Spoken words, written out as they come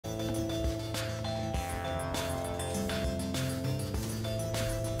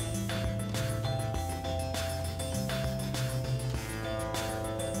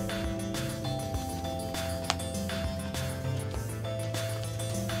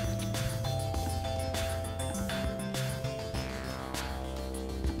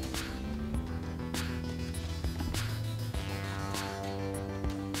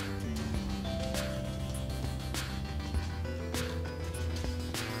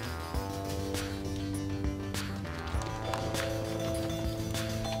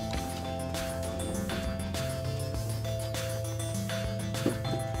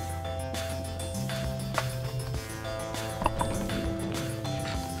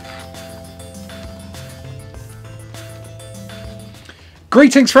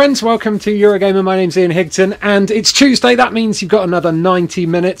Greetings friends, welcome to Eurogamer. My name's Ian Higton and it's Tuesday. That means you've got another 90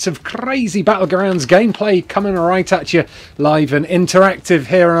 minutes of crazy Battlegrounds gameplay coming right at you live and interactive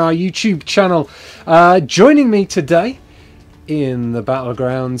here on our YouTube channel. Joining me today in the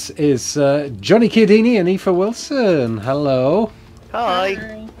Battlegrounds is Johnny Chiodini and Aoife Wilson. Hello.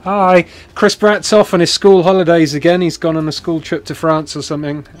 Hi. Hi. Chris Bratt's off on his school holidays again. He's gone on a school trip to France or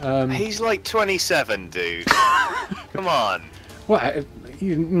something. He's like 27, dude. Come on. What?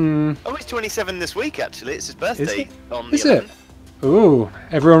 Oh, he's 27 this week, actually. It's his birthday on the 11th. Is it? Ooh,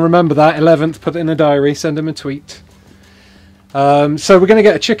 everyone remember that. 11th, put it in a diary, send him a tweet. So we're going to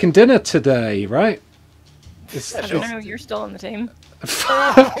get a chicken dinner today, right? I don't know, you're still on the team.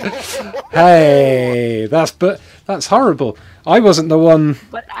 Hey, that's horrible. I wasn't the one.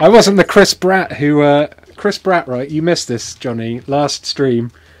 I wasn't the Chris Bratt who. Chris Bratt, right? You missed this, Johnny. Last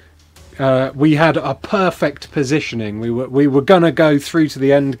stream, we had a perfect positioning. We were gonna go through to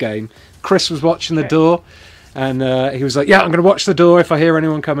the end game. Chris was watching the door, and he was like, "Yeah, I'm gonna watch the door. If I hear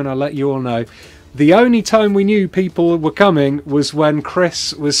anyone coming, I'll let you all know." The only time we knew people were coming was when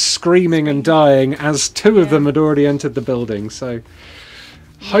Chris was screaming and dying as two of them had already entered the building. So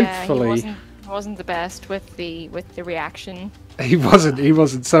hopefully he wasn't the best with the reaction. He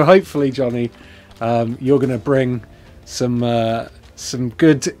wasn't. So hopefully, Johnny, you're going to bring some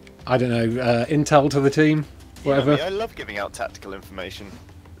good, I don't know, intel to the team, whatever. Yeah, I love giving out tactical information.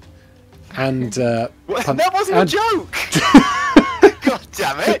 And that wasn't a joke. God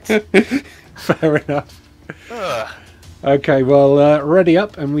damn it. Fair enough. Okay, well, ready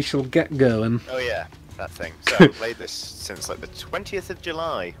up and we shall get going. Oh yeah, that thing. So I've played this since like the 20th of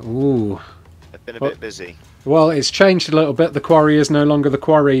July. Ooh. I've been a bit busy. Well, it's changed a little bit. The quarry is no longer the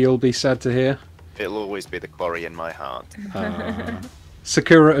quarry, you'll be sad to hear. It'll always be the quarry in my heart.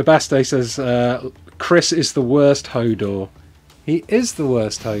 Sakura Ubaste says, Chris is the worst Hodor. He is the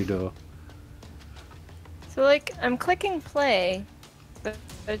worst Hodor. So, like, I'm clicking play, but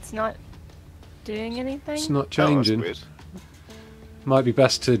it's not doing anything? It's not changing. Oh, that's weird. Might be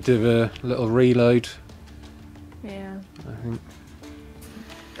best to do a little reload. Yeah. I think.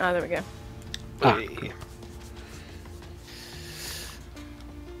 Oh, there we go.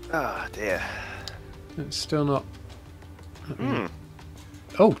 Ah, dear. It's still not.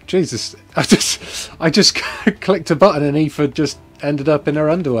 Oh Jesus! I just clicked a button and Aoife just ended up in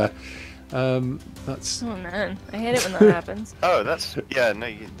her underwear. That's. Oh man, I hate it when that happens. Oh, that's yeah.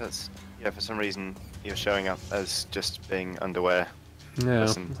 For some reason, you're showing up as just being underwear. Yeah.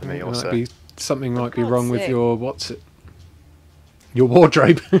 Listen to me also. Something might be God's wrong with sake. your your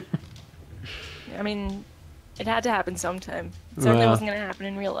wardrobe. I mean, it had to happen sometime. It certainly wasn't going to happen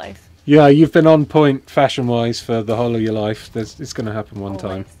in real life. Yeah, you've been on point fashion-wise for the whole of your life. It's going to happen one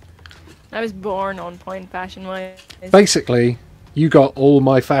time. I was born on point fashion-wise. Basically, you got all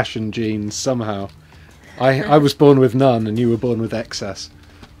my fashion genes somehow. I was born with none, and you were born with excess.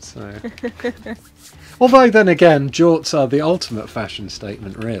 So, although then again, jorts are the ultimate fashion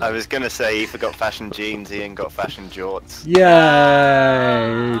statement, really. I was gonna say he forgot fashion jeans, Ian got fashion jorts.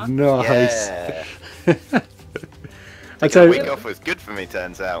 Yay! Nice. Yeah. I A tell you, week off was good for me,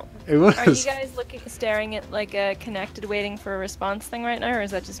 turns out. it was. Are you guys staring at like a connected waiting for a response thing right now, or is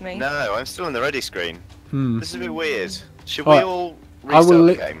that just me? No, I'm still in the ready screen. This is a bit weird. Should Alright, we all restart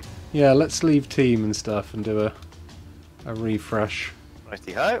the game? Yeah, let's leave team and stuff and do a refresh.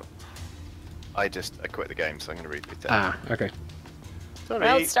 Righty ho. I quit the game, so I'm gonna reboot it. Ah, okay. Sorry.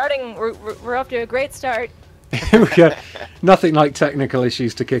 Well, it's starting. We're off to a great start. Here we go. Nothing like technical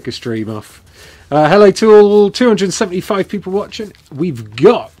issues to kick a stream off. Hello to all 275 people watching. We've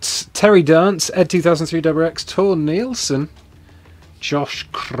got Terry Dance, Ed2003XX, Tor Nielsen, Josh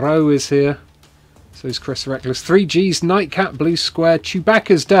Crow is here. So is Chris Reckless. 3Gs, Nightcat, Blue Square,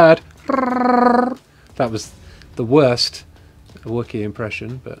 Chewbacca's dad. That was the worst Wookiee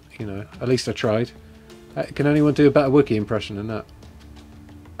impression, but you know, at least I tried. Can anyone do a better Wookiee impression than that?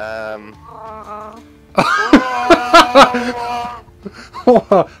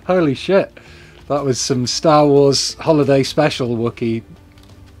 Holy shit. That was some Star Wars holiday special Wookiee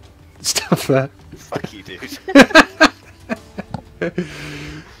stuff there. Fuck you, dude.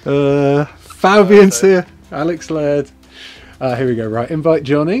 Fabian's here. Alex Laird. Here we go. Right, invite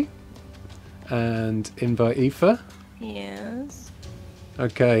Johnny. And invite Aoife. Yes.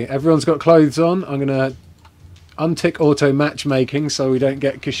 Okay, everyone's got clothes on. I'm going to untick auto matchmaking so we don't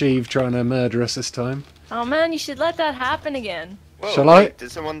get Kashiv trying to murder us this time. Oh man, you should let that happen again. Whoa, Shall wait, I?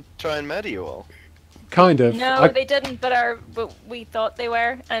 Did someone try and murder you all? Kind of. No, they didn't, but we thought they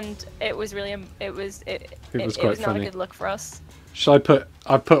were, and it was really it was quite not funny. a good look for us. Shall I put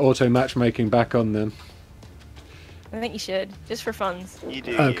auto matchmaking back on then? I think you should, just for funs. You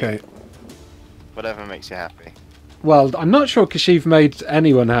do. Okay. You. Whatever makes you happy. Well, I'm not sure Kashiv made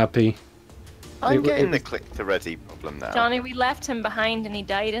anyone happy. I'm getting the click to ready problem now. Johnny, we left him behind and he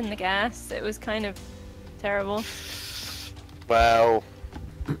died in the gas. It was kind of terrible. Well,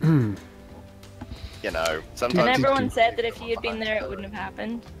 you know, sometimes. And everyone said that if you had been there, it wouldn't have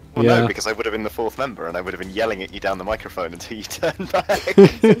happened. Well, Yeah. no, because I would have been the fourth member, and I would have been yelling at you down the microphone until you turned back.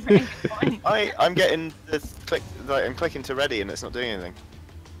 I'm getting this click. Like, I'm clicking to ready, and it's not doing anything.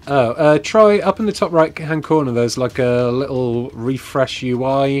 Oh, try up in the top right hand corner. There's like a little refresh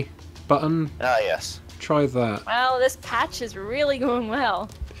UI button. Ah, yes. Try that. Well, this patch is really going well.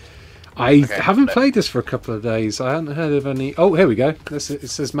 I Okay, haven't no. played this for a couple of days. I haven't heard of any. Oh, here we go. It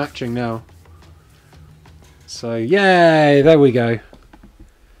says matching now. So, yay! There we go.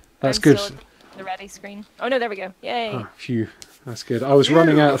 That's I'm good. still at the ready screen. Oh no, there we go. Yay. Oh, phew. That's good. I was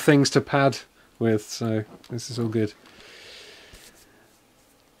running out of things to pad with, so this is all good.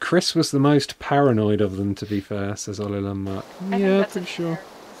 Chris was the most paranoid of them, to be fair, says Olilan Mark. I think Yeah, that's pretty a sure.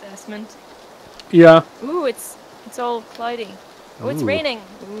 fair assessment. Yeah. Ooh, it's all cloudy. Oh, it's Ooh. raining.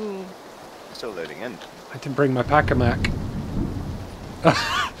 Ooh. Still loading in. I didn't bring my Pack-a-Mac.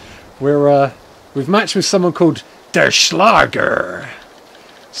 We've matched with someone called Der Schlager.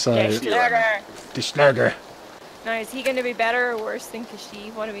 So, Der Schlager. Der Schlager. Now, is he going to be better or worse than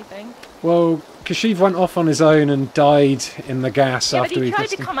Kashiv? What do we think? Well, Kashiv went off on his own and died in the gas Yeah, but after he he tried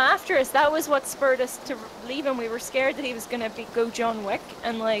kissed to him. come after us. That was what spurred us to leave him. We were scared that he was going to go John Wick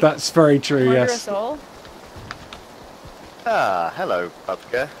and like That's very true, murder yes. us all. Ah, hello,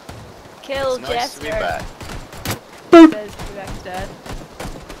 Pupka. Kill It's nice to be Jester. back. Says Quebec's dad.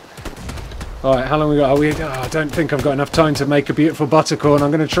 Alright, how long we got? I don't think I've got enough time to make a beautiful buttercorn. I'm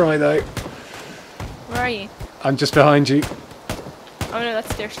going to try, though. Where are you? I'm just behind you. Oh no,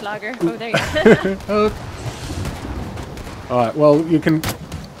 that's Der Schlager. Oh, there you go. Alright, well, you can...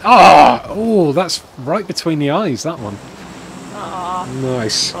 Oh, that's right between the eyes, that one. Aw.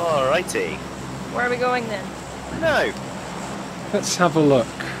 Nice. Alrighty. Where are we going then? No. Let's have a look.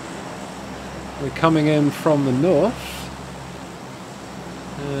 We're coming in from the north.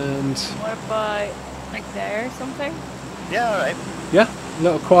 And... What about like there or something? Yeah, alright. Yeah, a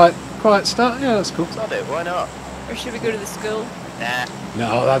little quiet start. Yeah, that's cool. Sod it, why not? Or should we go to the school? Nah.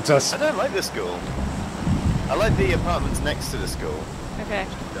 No, that's us. I don't like the school. I like the apartments next to the school. Okay.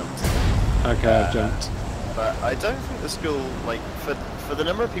 Okay, I've jumped. But I don't think the school, like, for the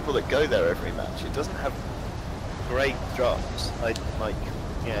number of people that go there every match, it doesn't have great drops.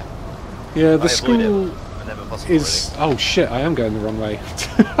 Yeah. Yeah, the I avoid school it whenever possible, is... Oh shit, I am going the wrong way.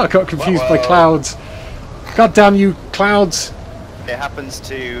 I got confused by Well. clouds. God damn you, clouds! really. It happens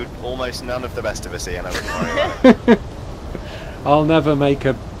to almost none of the best of us, Ian, I wouldn't worry about it. I'll never make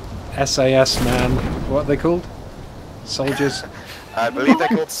a SAS man. What are they called? Soldiers? I believe they're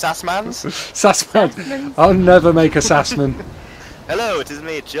called Sassmans. Sassman. I'll never make a Sassman. Hello, it is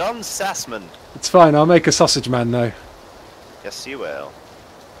me, John Sassman. It's fine, I'll make a sausage man though. Yes, you will.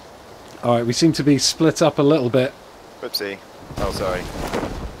 Alright, we seem to be split up a little bit. Whoopsie. Oh, sorry.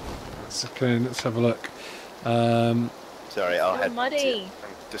 That's okay, let's have a look. Sorry, I'll So head. muddy.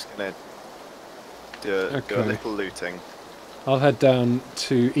 I'm just gonna do a Okay. little looting. I'll head down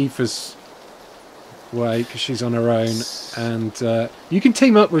to Aoife's way because she's on her own, and you can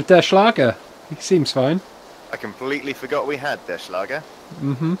team up with Der Schlager. He seems fine. I completely forgot we had Der Schlager.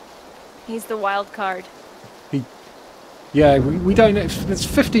 Mm-hmm. He's the wild card. Yeah, we don't know. There's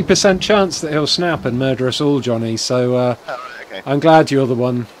 50% chance that he'll snap and murder us all, Johnny. So Oh, right, okay. I'm glad you're the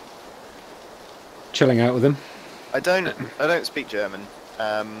one chilling out with him. I don't speak German,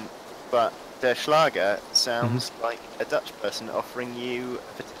 but Der Schlager sounds like a Dutch person offering you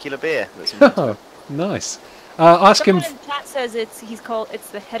a particular beer. That's Oh, nice. Ask him Someone in chat says it's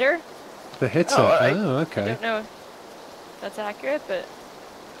the hitter. the hitter. Oh, alright. Oh, I okay. don't know if that's accurate, but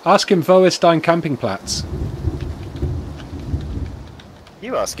Ask him wo ist dein Campingplatz?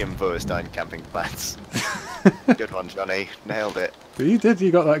 You ask him wo ist dein Campingplatz. Good one, Johnny. Nailed it. You did.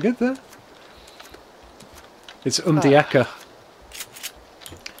 You got that good there. It's die Ecke.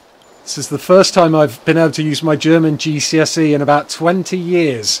 This is the first time I've been able to use my German GCSE in about 20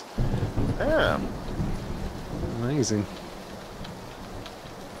 years. Ah, Amazing.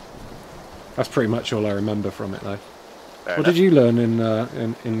 That's pretty much all I remember from it, though. fair What did you learn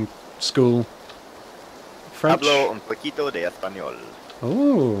in school? French? Hablo un poquito de español.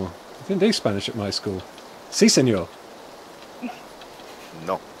 Oh, I didn't do Spanish at my school. Sí, señor.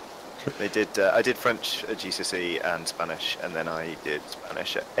 No. They did. I did French at GCSE and Spanish, and then I did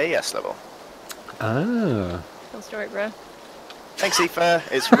Spanish at AS level. Ah. cool story, bro. Thanks,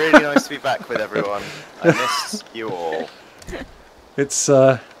 Aoife. It's really nice to be back with everyone. I miss you all. It's,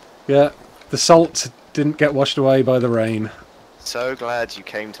 yeah, the salt didn't get washed away by the rain. So glad you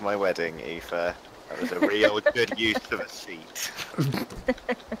came to my wedding, Aoife. That was a real good use of a seat.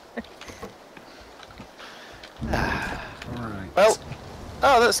 Alright. Well,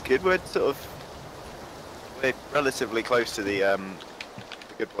 oh, that's good. We're relatively close to the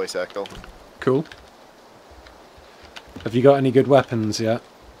good boy circle. Cool. Have you got any good weapons yet?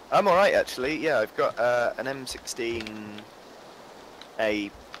 I'm alright, actually. Yeah, I've got an M16A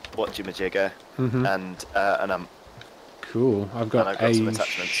whatchamajigger and an Cool. I've got some a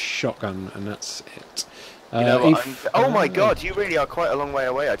attachments. shotgun, and that's it. You know what, oh my god, you really are quite a long way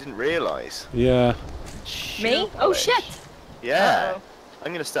away. I didn't realise. Yeah. Me? Oh shit! Yeah. Uh-oh.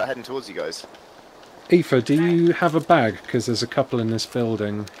 I'm going to start heading towards you guys. Aoife, do you have a bag? Because there's a couple in this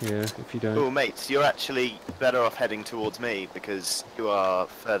building here, if you don't. Oh, mates, you're actually better off heading towards me because you are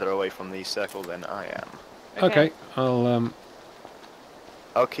further away from the circle than I am. Okay,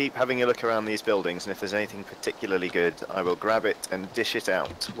 I'll keep having a look around these buildings, and if there's anything particularly good, I will grab it and dish it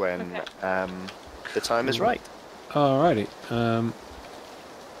out when the time is right. Alrighty.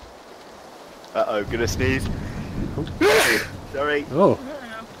 Uh-oh, gonna sneeze. Sorry. Oh.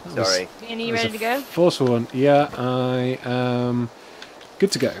 Sorry. Ian, are you ready to go? Forceful one. Yeah, I am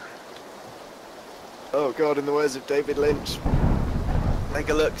good to go. Oh god, in the words of David Lynch, take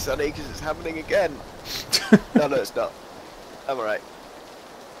a look, Sonny, because it's happening again. No, it's not. I'm alright.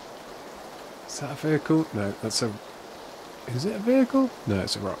 Is that a vehicle? No, that's a... Is it a vehicle? No,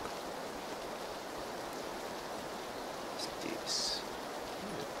 it's a rock.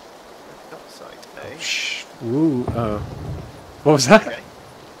 Shh. Ooh, oh. What was that? Okay.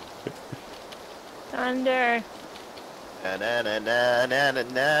 Thunder. Na na na na na na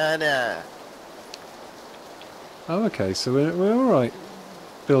na na. Oh, okay, so we're alright,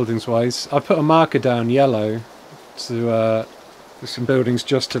 buildings-wise. I put a marker down, yellow, to there's some buildings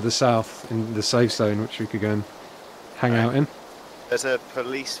just to the south in the safe zone, which we could go and hang out in. There's a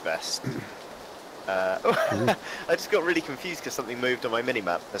police vest. I just got really confused because something moved on my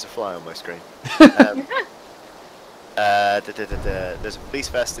mini-map. There's a fly on my screen. There's a police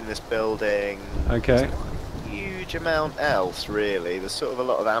vest in this building. Okay. There's not a huge amount else, really. There's sort of a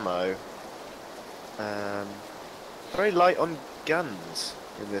lot of ammo. Very light on guns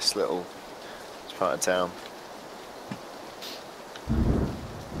in this little part of town.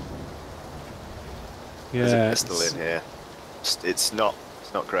 Yeah. There's a pistol in here. It's not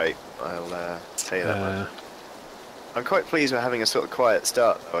great. I'll tell you that much. I'm quite pleased with having a sort of quiet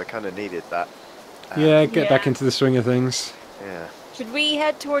start, though. I kind of needed that. Yeah, get back into the swing of things. Yeah. Should we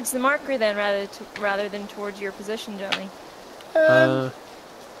head towards the marker then, rather than towards your position, Johnny?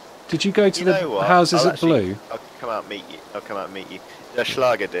 Did you go to the houses at Blue? I'll come out and meet you. The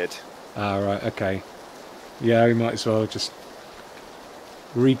Schlager did. Ah, right, okay. Yeah, we might as well just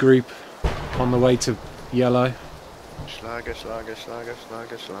regroup on the way to yellow. Schlager.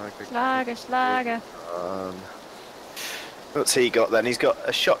 What's he got then? He's got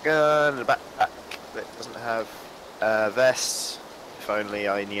a shotgun and a backpack that doesn't have vests. If only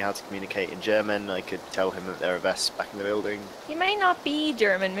I knew how to communicate in German, I could tell him that there are vests back in the building. He may not be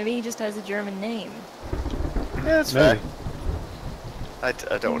German, maybe he just has a German name. Yeah, that's fair. I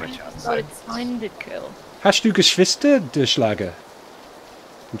don't want to chat. But it sounded cool. Hast du Geschwister, der Schlager?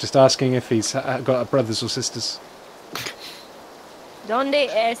 I'm just asking if he's got brothers or sisters. ¿Dónde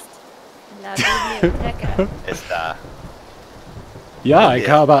es la biblioteca? Está. Ja, ich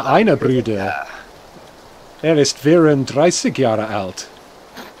habe einen Bruder. Er ist 34 Jahre alt.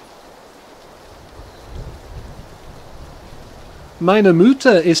 Meine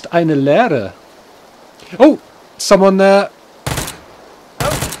Mutter ist eine Lehrer. Oh, someone there.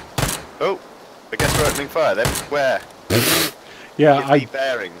 Oh, I guess we're opening fire then. Where? Yeah, Give me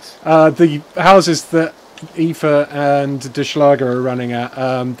bearings. the houses that Aoife and De Schlager are running at,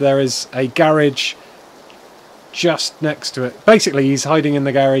 there is a garage just next to it. Basically, he's hiding in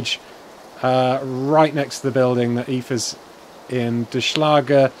the garage right next to the building that Aoife's in. De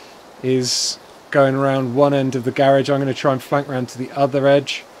Schlager is going around one end of the garage. I'm going to try and flank around to the other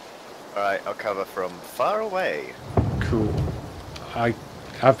edge. Alright, I'll cover from far away. Cool. I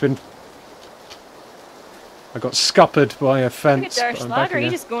got scuppered by a fence. Look at but I'm Der back Schlager, in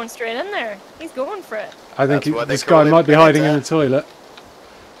he's there. just going straight in there. He's going for it. I think That's what they this call guy him, might be hiding in the Benita. toilet.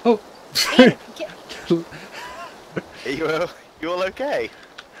 Oh! Ian, get- Are you all okay?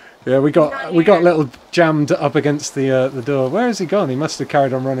 Yeah, we got not a here. little jammed up against the door. Where has he gone? He must have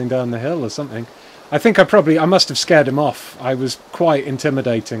carried on running down the hill or something. I think I must have scared him off. I was quite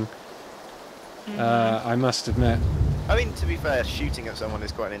intimidating. I must admit. I mean, to be fair, shooting at someone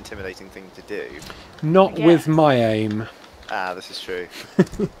is quite an intimidating thing to do. Not with my aim. Ah, this is true.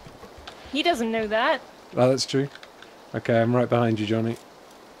 He doesn't know that. Oh, that's true. Okay, I'm right behind you, Johnny.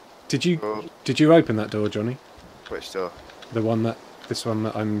 Did you Oh. did you open that door, Johnny? Which door? The one that this one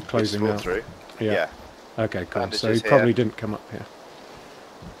that I'm closing now. Through? Yeah. Okay, cool. Bandages So he here. probably didn't come up here.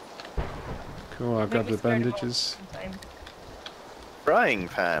 Cool. I'll grab the Maybe start him off bandages. sometime. Frying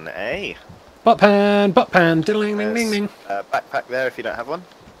pan, eh? Butt pan, ding ding ding ding. Backpack there if you don't have one.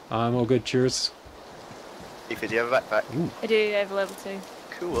 I'm all good. Cheers. Aoife, do you have a backpack? I do. I have a level 2.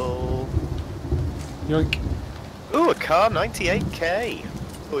 Cool. Yoink. Ooh, a car, 98k.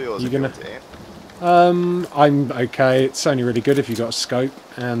 All yours. You if you gonna- want it. I'm okay. It's only really good if you got a scope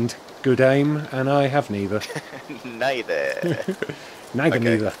and good aim, and I have neither. Neither. Neither, Okay.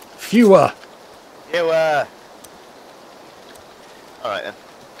 neither. Fewer. You Alright then.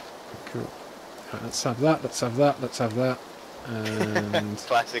 Cool. Right, let's have that. Let's have that. Let's have that. And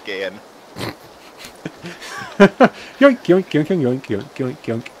Classic Ian. yoink, yoink, yoink, yoink, yoink, yoink,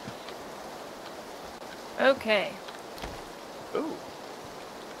 yoink. Okay. Ooh.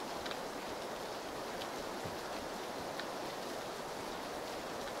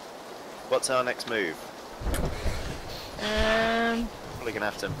 What's our next move? Probably gonna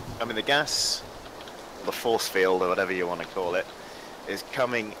have to. I mean, the gas, the force field, or whatever you want to call it, is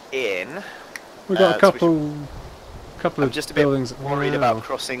coming in. We've got a so we couple I'm of just a bit buildings. worried Wow. about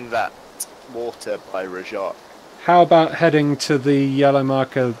crossing that water by Rajat. How about heading to the yellow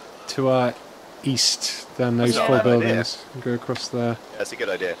marker to our east? Then those Yeah. four Not a bad idea. buildings. Go across there. That's a good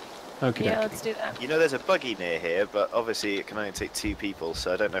idea. Okay. Yeah, let's do that. You know, there's a buggy near here, but obviously it can only take 2 people,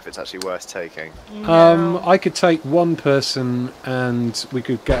 so I don't know if it's actually worth taking. No. I could take one person, and we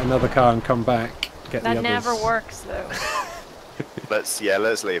could get another car and come back. Get That the others. never works though.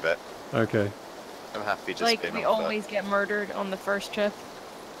 Let's leave it. Okay. I'm happy just Like being we on foot. always get murdered on the first trip.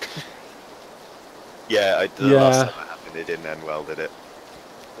 Yeah, the Yeah. last time that happened, it didn't end well, did it?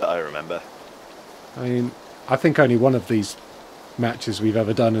 That I remember. I mean, I think only one of these matches we've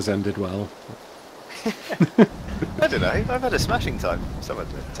ever done has ended well. I don't know. I've had a smashing time some of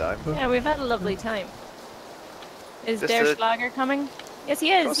the time. Yeah, we've had a lovely time. Is Just Der a- Schlager coming? Yes,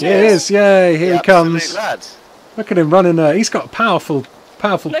 he is. course Yeah, it is. Yay! Here The he absolute comes. lad. Look at him running there. He's got powerful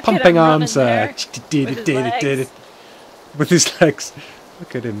Look at pumping him arms running there. there with his legs. With his legs.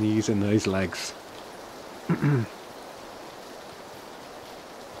 Look at him using those legs.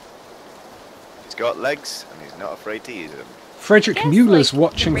 He's got legs, and he's not afraid to use them. Frederick Guess, Muller's like,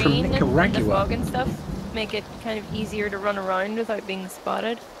 watching the from rain and the Nicaragua. fog and stuff make it kind of easier to run around without being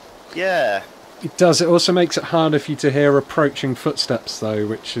spotted. Yeah. It does. It also makes it harder for you to hear approaching footsteps, though,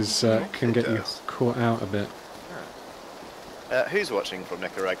 which is can It get you does. caught out a bit. Who's watching from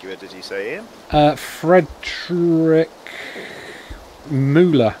Nicaragua, did you say, Ian? Frederick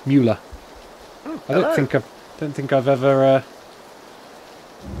Muller. I hello. don't think I've ever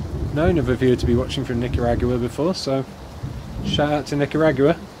known of a viewer to be watching from Nicaragua before. So, shout out to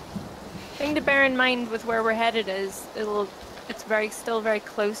Nicaragua. Thing to bear in mind with where we're headed is it's still very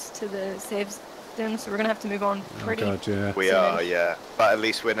close to the safe zone, so we're gonna have to move on pretty. Oh God, yeah. We are, yeah. But at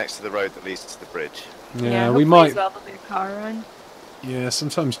least we're next to the road that leads to the bridge. Yeah, hopefully we might. as well there'll be a car around. Yeah,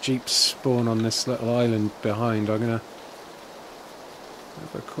 sometimes jeeps spawn on this little island behind. I'm gonna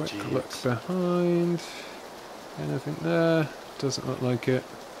have a quick look Jeeps. behind. Anything there? Doesn't look like it.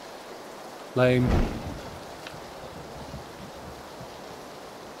 Lame.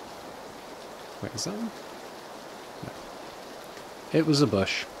 Wait, is that one? No. It was a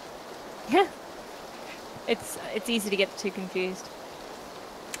bush. Yeah. It's easy to get too confused.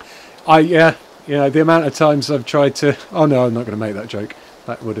 Yeah, the amount of times I've tried to... Oh no, I'm not going to make that joke.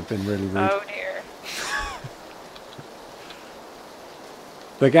 That would have been really rude. Oh dear.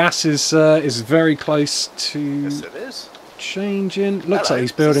 The gas is very close to Yes, it is. changing. Looks Hello, like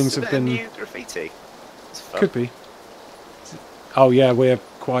these is this buildings a have bit of been... new graffiti. It's fun. Could be. Oh yeah, we're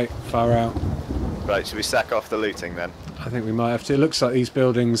quite far out. Right, should we sack off the looting then? I think we might have to. It looks like these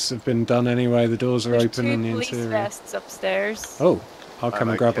buildings have been done anyway. The doors are There's open 2 on the police interior. vests upstairs. Oh, I'll come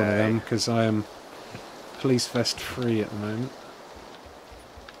and grab one of okay. them because I am police vest free at the moment.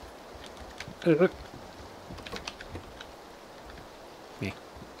 Look. Me.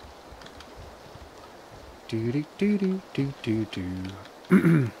 Do do do do do do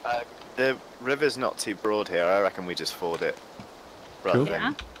do. The river's not too broad here. I reckon we just ford it rather Cool. than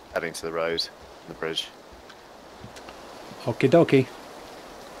Yeah. heading to the road, the bridge. Okie dokie.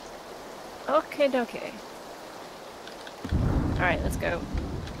 Okay, dokie. Alright, let's go.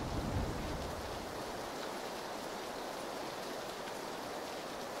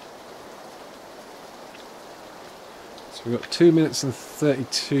 So we've got 2 minutes and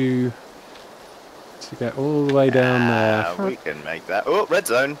 32 to get all the way down there. We can make that. Oh, red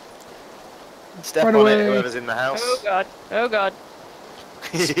zone. Step Run on away. it, whoever's in the house. Oh god. Oh god.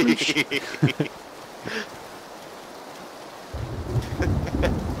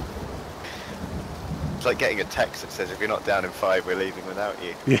 It's like getting a text that says if you're not down in 5, we're leaving without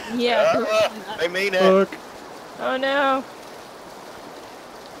you. Yeah. I mean it. Fuck. Oh no.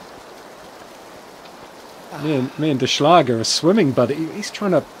 Me and De Schlager are swimming, but he's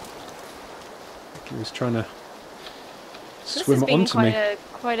trying to. He was trying to swim onto me.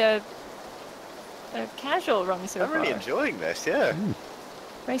 Quite a casual run so I'm far. really enjoying this, yeah.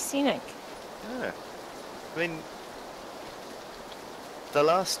 Very scenic. Yeah. I mean, the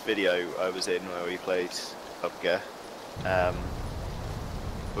last video I was in where we played PUBG,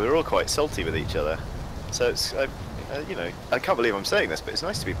 we were all quite salty with each other. So it's, you know, I can't believe I'm saying this, but it's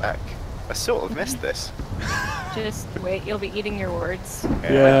nice to be back. I sort of missed this. Just wait, you'll be eating your words.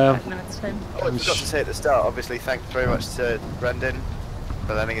 Yeah. 5 minutes time. Oh, I forgot to say at the start, obviously, thanks very much to Brendan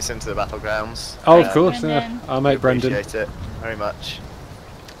for letting us into the Battlegrounds. Oh, of course, Brendan. yeah. Our mate Brendan. Appreciate it very much.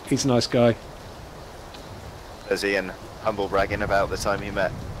 He's a nice guy. There's Ian humble bragging about the time he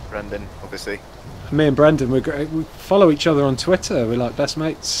met Brendan, obviously. Me and Brendan, we follow each other on Twitter. We're like best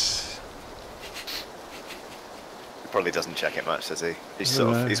mates. Probably doesn't check it much, does he? He's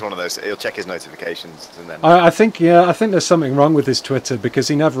he's one of those. He'll check his notifications and then. I think there's something wrong with his Twitter because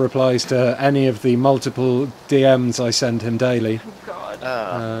he never replies to any of the multiple DMs I send him daily. Oh god.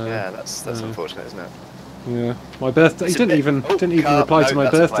 Yeah, that's unfortunate, isn't it? Yeah, my birthday. He didn't even reply to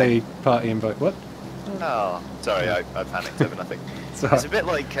my birthday party invite. What? Oh, sorry, I panicked over nothing. It's It's a bit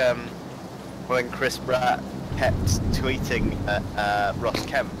like when Chris Pratt kept tweeting at Ross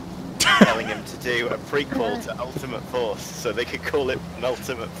Kemp, telling him to do a prequel to Ultimate Force, so they could call it an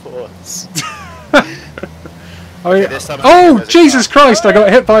Ultimate Force. Oh, Jesus Christ! I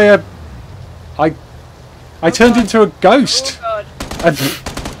got hit by a. I turned into a ghost. Oh god.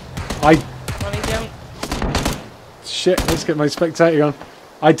 Mommy, don't. Shit! Let's get my spectating on.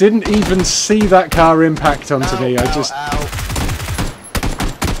 I didn't even see that car impact onto me. I just. Ow.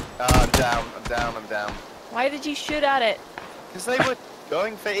 Oh, I'm down. Why did you shoot at it? Because they were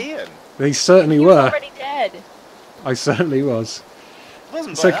going for Ian. They certainly He were. was already dead. I certainly was. It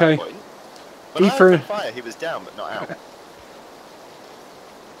wasn't It's by okay. that point. When I Aoife- opened fire, he was down but not out.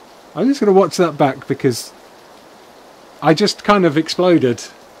 I'm just going to watch that back because I just kind of exploded.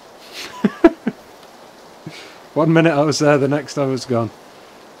 1 minute I was there, the next I was gone.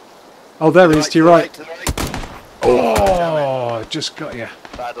 Oh, there he is, to your right. To the right. Oh, just got you.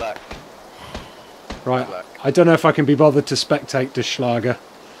 Bad luck. Right, Bad luck. I don't know if I can be bothered to spectate De Schlager.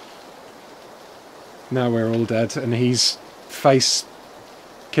 Now we're all dead, and he's face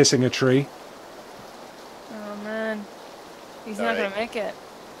kissing a tree. Oh man. He's not Alright. gonna make it.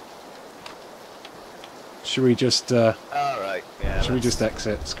 Should we just Alright, yeah. should we just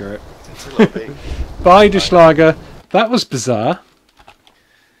exit? Screw it. It's a lobby. Bye, De Schlager. That was bizarre.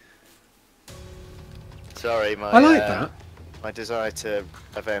 Sorry, my I like that. my desire to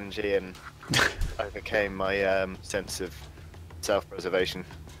avenge Ian overcame my sense of self-preservation.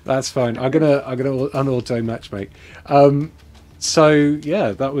 That's fine. I'm gonna unauto matchmake. So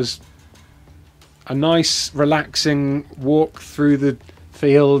yeah, that was a nice, relaxing walk through the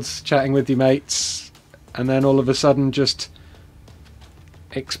fields, chatting with your mates, and then all of a sudden, just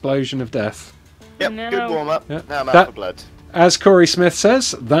explosion of death. Yep, No. good warm-up. Yeah. Now I'm out That- for blood. As Corey Smith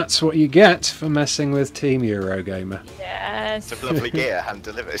says, that's what you get for messing with Team Eurogamer. Yes. Some lovely gear hand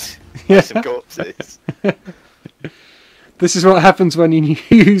delivered. Yeah. Some corpses. This is what happens when you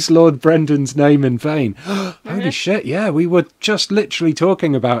use Lord Brendan's name in vain. Holy shit, yeah, we were just literally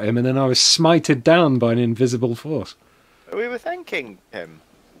talking about him and then I was smited down by an invisible force. We were thanking him.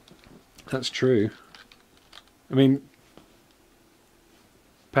 That's true. I mean,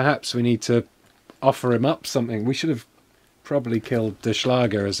 perhaps we need to offer him up something. We should have probably killed De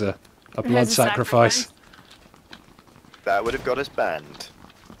Schlager as a blood As a sacrifice. That would have got us banned.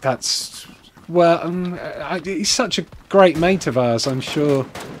 That's... Well, he's such a great mate of ours, I'm sure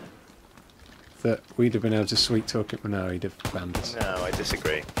that we'd have been able to sweet talk him. No, he'd have banned us. No, I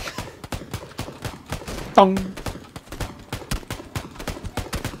disagree. Dong!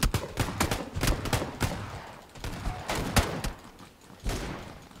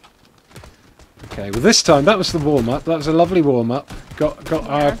 Okay, well this time, that was the warm-up. That was a lovely warm-up. Got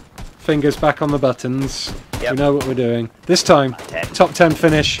our fingers back on the buttons. Yep. We know what we're doing. This time, top 10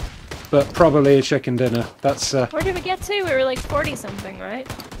 finish, but probably a chicken dinner. That's... Where did we get to? We were like 40 something, right?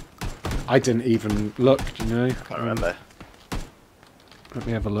 I didn't even look, do you know? Can't remember. Let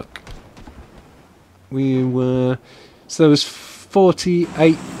me have a look. We were So there was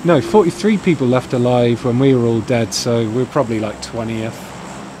 43 people left alive when we were all dead, so we're probably like 20th.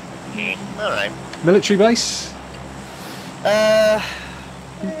 Alright. Military base?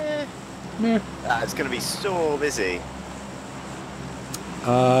 It's going to be so busy.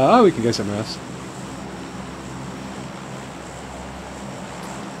 Oh, we can go somewhere else.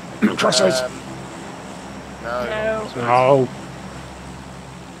 Crossroads! No. Oh.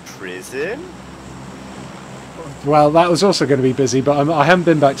 Prison? Well, that was also going to be busy, but I haven't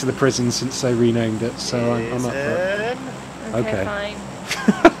been back to the prison since they renamed it, so I'm up for it. Okay, Okay. fine.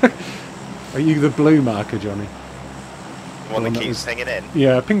 Are you the blue marker, Johnny? The one that keeps pinging in?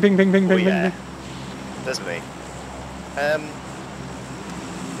 Yeah, ping, ping, ping, ping, ping, yeah. ping. That's me.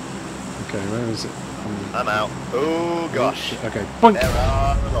 Okay, where is it? I'm out. Oh gosh. Okay, boink. There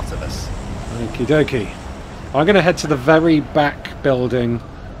are a lot of us. Okie dokie. I'm going to head to the very back building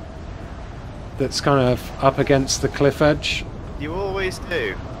that's kind of up against the cliff edge. You always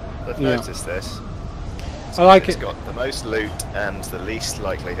do. I've Yeah. noticed this. I like It's it. got the most loot and the least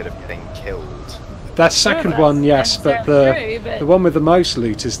likelihood of getting killed. That second that's one, yes, but necessarily true, but- the one with the most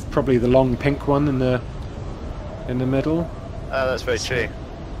loot is probably the long pink one in the middle. Oh, that's very true.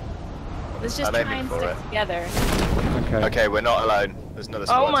 Let's just I'm try aiming and for stick it. together. Okay. Okay, we're not alone. There's another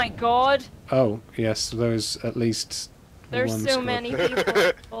squad. Oh my god! Oh, yes, there's at least There's one so squad. many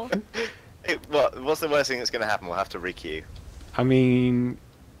people. What's the worst thing that's going to happen? We'll have to requeue. I mean,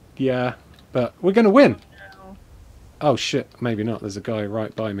 yeah, but we're going to win. No. Oh shit, maybe not. There's a guy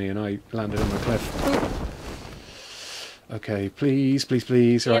right by me and I landed on the cliff. Okay, please, please,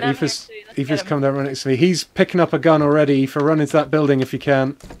 please. Yeah, Right, I'm Aoife's here too. Let's get him. come down right next to me. He's picking up a gun already. Aoife, run into that building if you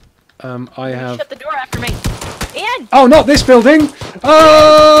can. I have... Shut the door after me. Ian! Oh, not this building!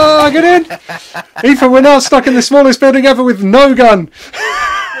 Oh, get in! Aoife, we're now stuck in the smallest building ever with no gun.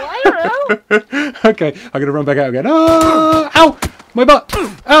 Well, I don't know. Okay, I'm gonna run back out again. Oh, ow! My butt!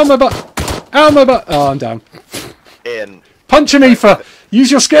 Ow, my butt! Ow, my butt! Oh, I'm down. Ian, Punch him, Aoife!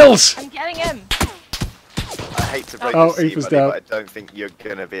 Use your skills! I'm getting him. I hate to break Oh, this to you, Aoife's buddy, down. but I don't think you're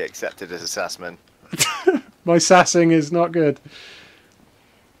going to be accepted as a sassman. My sassing is not good.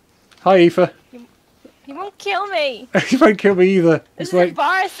 Hi, Aoife. He won't kill me. He won't kill me either. This He's is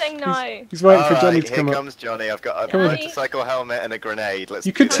embarrassing now. He's waiting for Alright, Johnny to come here up. comes Johnny. I've got a Come on. motorcycle helmet and a grenade. Let's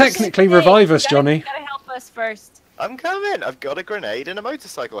You do could this. technically Hey, revive us, you Johnny. gotta help us first. I'm coming. I've got a grenade and a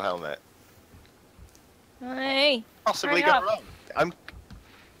motorcycle helmet. Hey. Possibly Hurry go up. wrong.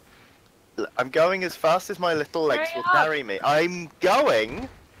 I'm going as fast as my little legs Hurry will up. carry me. I'm going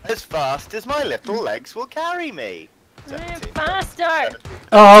as fast as my little legs will carry me. 17. Faster.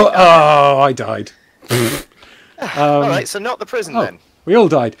 Oh, I died. Alright, so not the prison Oh, then. we all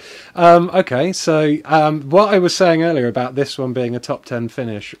died. Okay, so what I was saying earlier about this one being a top 10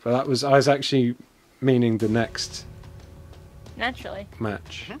 finish, well, I was actually meaning the next Naturally.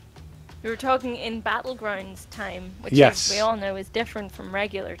 match. We were talking in Battlegrounds time, which Yes. is, we all know is different from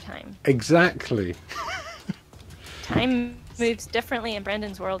regular time. Exactly. Time moves differently in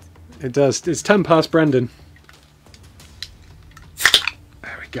Brendan's world. It does. It's 10 past Brendan.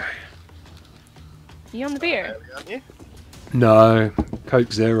 There we go. You on the beer? Aren't you? No,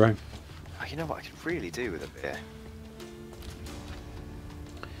 Coke Zero. Oh, you know what I could really do with a beer?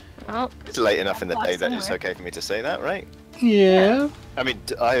 Well, It's late enough in the I've day got that it's somewhere. okay for me to say that, right? Yeah. I mean,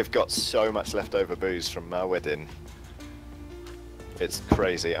 I have got so much leftover booze from my wedding. It's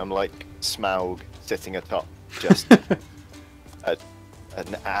crazy. I'm like Smaug sitting atop just an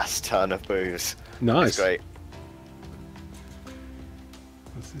ass ton of booze. Nice. It's great.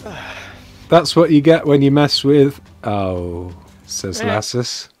 That's what you get when you mess with... Oh, says Yeah.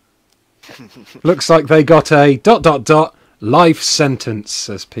 Lassus. Looks like they got a ... life sentence,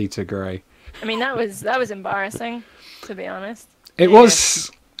 says Peter Gray. I mean, that was embarrassing, to be honest. It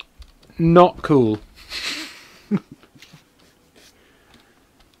was not cool.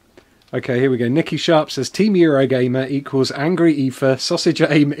 Okay, here we go. Nicky Sharp says Team Eurogamer equals Angry Aoife, Sausage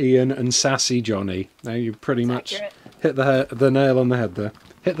Aim Ian, and Sassy Johnny. Now you pretty much accurate. hit the nail on the head there.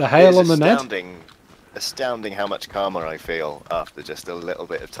 Hit the hail on the net. Astounding how much calmer I feel after just a little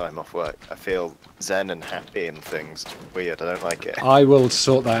bit of time off work. I feel zen and happy and things. Weird, I don't like it. I will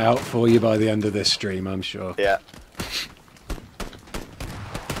sort that out for you by the end of this stream, I'm sure. Yeah.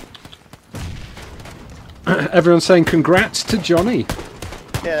 Everyone's saying congrats to Johnny.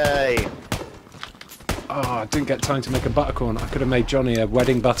 Yay. Oh, I didn't get time to make a buttercorn. I could have made Johnny a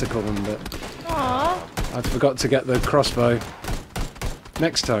wedding buttercorn, but Aww. I forgot to get the crossbow.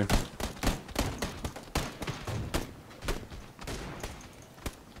 Next time.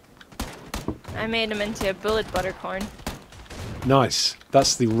 I made him into a bullet buttercorn. Nice.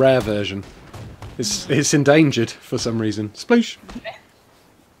 That's the rare version. It's endangered for some reason. Sploosh.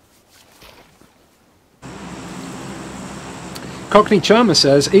 Cockney Charmer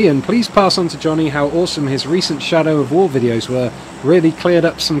says, Ian, please pass on to Johnny how awesome his recent Shadow of War videos were. Really cleared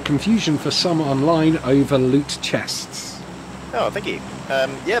up some confusion for some online over loot chests. Oh, thank you.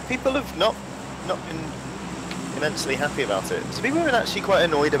 Yeah, people have not been immensely happy about it. So people have been actually quite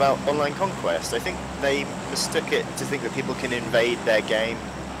annoyed about online conquest. I think they mistook it to think that people can invade their game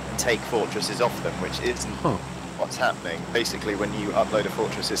and take fortresses off them, which isn't what's happening. Basically, when you upload a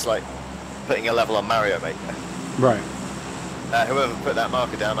fortress, it's like putting a level on Mario Maker. Right. Whoever put that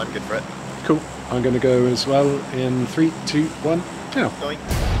marker down, I'm good for it. Cool. I'm going to go as well in 3, 2, 1. Now. Boing.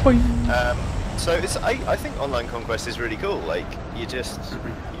 Boing. So it's I think online conquest is really cool. Like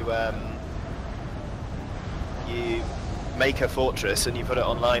you make a fortress and you put it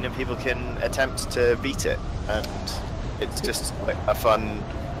online and people can attempt to beat it, and it's just like a fun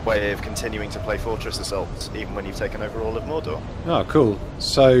way of continuing to play Fortress Assault even when you've taken over all of Mordor. Oh, cool.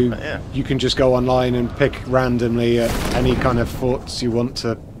 So you can just go online and pick randomly at any kind of forts you want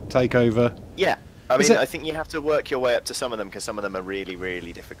to take over? Yeah. I mean, I think you have to work your way up to some of them because some of them are really,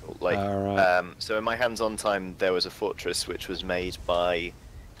 really difficult. Like, so in my hands-on time, there was a fortress which was made by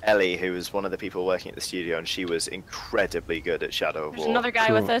Ellie, who was one of the people working at the studio, and she was incredibly good at Shadow of War. There's another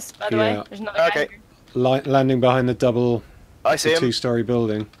guy with us, by the way. There's another guy. Landing behind the I see him. 2-story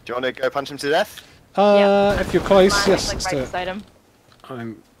building. Do you want to go punch him to death? If you're close, yes. Like right beside him.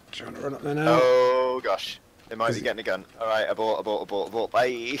 I'm trying to run up there now. Oh gosh, they might be getting a gun. All right, abort.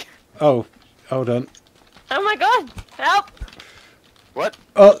 Bye. Oh, hold on. Oh my God! Help! What?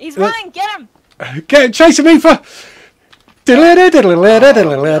 He's running. Get him! Get chasing me for. Johnny,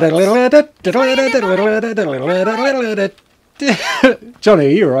 are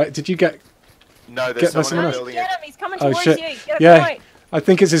you alright? Did you get? No, there's someone in the building. Get him! He's coming towards shit. you. Get him right. I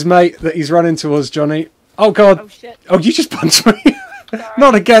think it's his mate that he's running towards, Johnny. Oh God! Oh shit! Oh, you just punched me!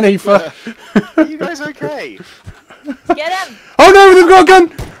 Not again, Aoife! Are you guys okay? Get him! Oh no, they've got a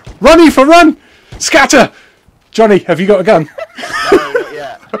gun! Run, Aoife, run! Scatter! Johnny, have you got a gun? No, not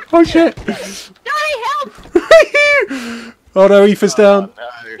yet. Oh shit! Johnny, help! Oh no, Aoife's down. No.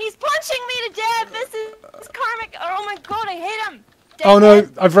 He's punching me to death! This is karmic! Oh my God, I hate him! Oh no,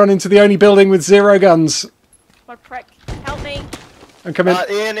 I've run into the only building with 0 guns. What a prick. Help me! I'm coming.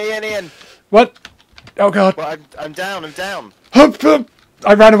 Ian. What? Oh God. Well, I'm down. Hup, hup.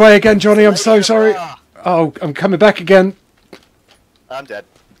 I ran away again, Johnny, I'm so sorry. Oh, I'm coming back again. I'm dead.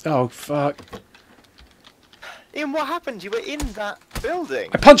 Oh, fuck. Ian, what happened? You were in that building.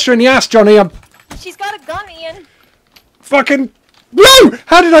 I punched her in the ass, Johnny. I'm She's got a gun, Ian. fucking... No!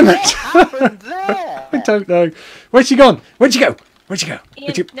 How did I What miss? happened there? I don't know. Where's she gone? Where'd she go?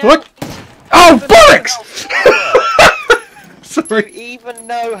 Ian, no. What? Oh, bollocks! Do Sorry. you even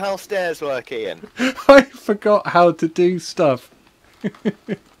know how stairs work, Ian? I forgot how to do stuff.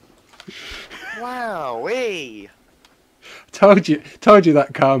 Wowee. Told you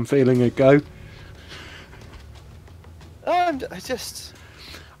that calm feeling would go. I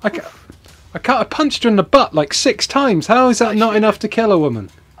I punched her in the butt like 6 times. How is that not enough to kill a woman?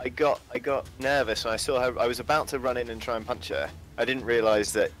 I got nervous when I saw her. I was about to run in and try and punch her. I didn't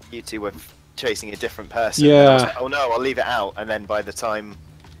realise that you two were chasing a different person. Yeah. I was like, oh no, I'll leave it out. And then by the time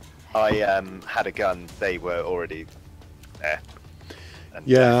I had a gun, they were already there. And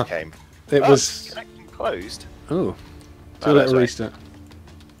Yeah. came. It was. Connection closed. Oh. Oh, Do a that's little right. restart.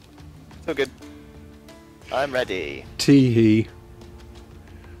 So good. I'm ready. Tee-hee.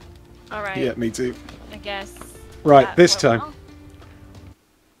 Alright. Yeah, me too. I guess. Right, this went time.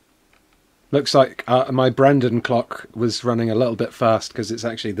 Looks like my Brandon clock was running a little bit fast because it's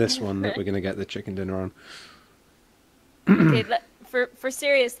actually this one that we're going to get the chicken dinner on. Okay, for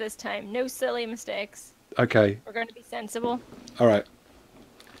serious this time. No silly mistakes. Okay. We're going to be sensible. All right.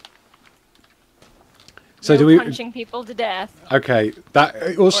 So No do we? punching people to death. Okay,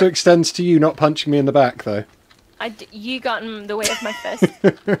 that also extends to you not punching me in the back, though. You got in the way of my fist.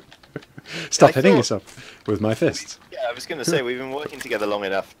 Stop hitting yourself with my fists. Yeah, I was going to say, we've been working together long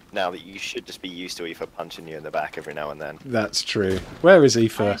enough now that you should just be used to Aoife punching you in the back every now and then. That's true. Where is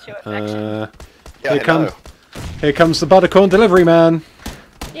Aoife? I show affection. Here comes the buttercorn delivery man.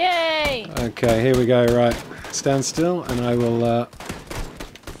 Yay! Okay, here we go. Right, stand still, and I will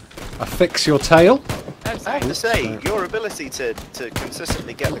affix your tail. Oh, I sorry. have to say, your ability to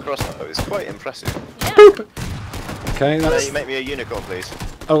consistently get the crossbow is quite impressive. Yeah. Boop. Okay, that's. You make me a unicorn, please.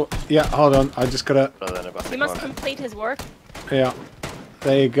 Oh, yeah. Hold on. I just gotta. Rather than a He must buttercorn. complete his work. Yeah.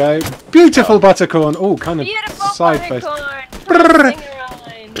 There you go. Beautiful buttercorn. Oh, kind of Beautiful side face. buttercorn! Sing around.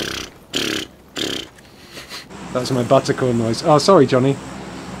 That's my buttercorn noise. Oh, sorry, Johnny.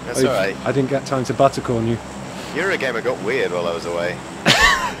 That's alright. I didn't get time to buttercorn you. Eurogamer got weird while I was away.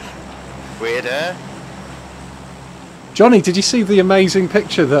 Weirder? Johnny, did you see the amazing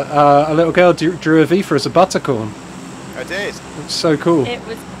picture that a little girl drew of Aoife as a buttercorn? I did. It's so cool. It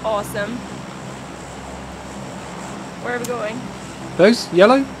was awesome. Where are we going? Those?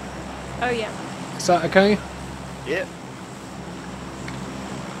 Yellow? Oh yeah. Is that okay? Yep.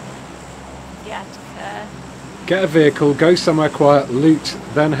 Yeah. Get a vehicle, go somewhere quiet, loot,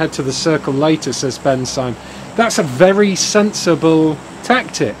 then head to the circle later, says Ben Syme. That's a very sensible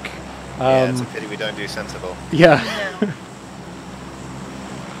tactic. Yeah, it's a pity we don't do sensible. Yeah. No.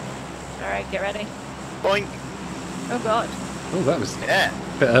 Alright, get ready. Boink! Oh god. Oh, that was Yeah.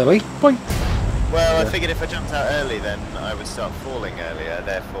 a bit early. Boing. Well, Yeah. I figured if I jumped out early, then I would start falling earlier.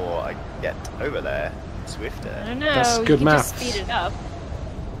 Therefore, I get over there swifter. I don't know. That's you good can maths. just speed it up.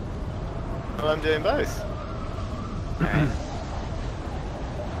 Well, I'm doing both. Alright.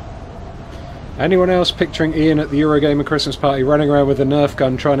 Anyone else picturing Ian at the Eurogamer Christmas party running around with a Nerf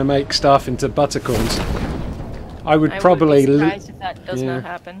gun trying to make stuff into buttercorns? I would probably... I would be surprised if that does yeah. not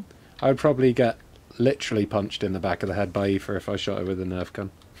happen. I would probably get literally punched in the back of the head by Aoife if I shot her with a Nerf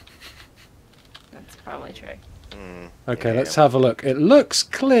gun. That's probably true. Okay, Yeah. let's have a look. It looks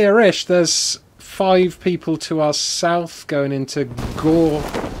clear-ish. There's 5 people to our south going into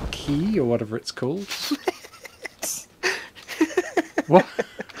Gorky, or whatever it's called. What?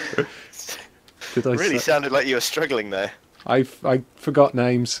 Did I Really say? sounded like you were struggling there. I forgot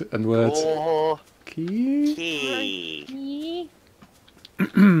names and words. Oh, Key? key.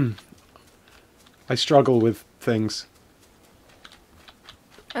 I struggle with things.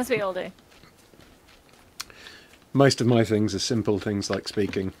 As we all do. Most of my things are simple things like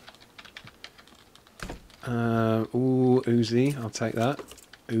speaking. Ooh, Uzi, I'll take that.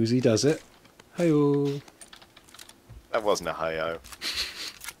 Uzi does it. Hey-oh. That wasn't a hi-oh.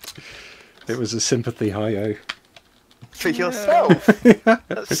 It was a sympathy hi-oh. For yourself?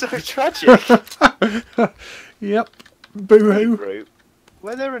 That's so tragic. Yep. Boo-hoo. Group,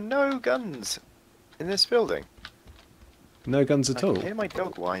 where there are no guns in this building. No guns at I all. can hear my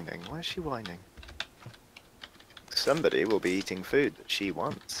dog whining. Why is she whining? Somebody will be eating food that she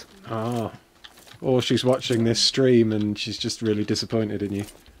wants. Ah. Or she's watching this stream and she's just really disappointed in you.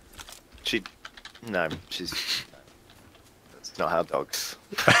 No, she's... That's not how dogs...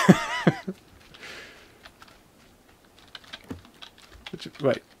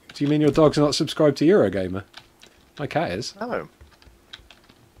 Wait, do you mean your dog's not subscribed to Eurogamer? My cat is. No.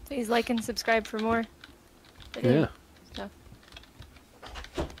 Please like and subscribe for more. Yeah. Stuff.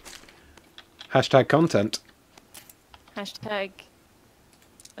 Hashtag content. Hashtag.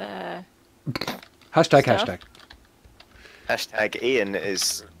 Hashtag Stuff. hashtag. Hashtag Ian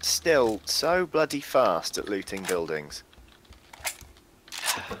is still so bloody fast at looting buildings.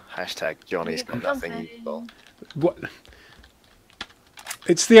 Hashtag Johnny's got nothing useful. What?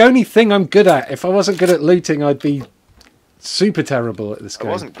 It's the only thing I'm good at. If I wasn't good at looting, I'd be super terrible at this I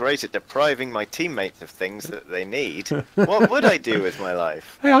game. wasn't great at depriving my teammates of things that they need. What would I do with my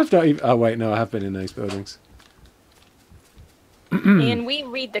life? Hey, I've not even... Oh, wait, no, I have been in those buildings. And we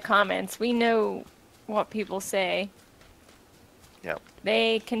read the comments. We know what people say. Yeah.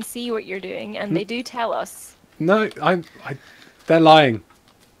 They can see what you're doing, and they do tell us. No, they're lying.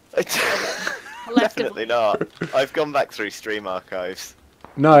 Definitely not. I've gone back through stream archives.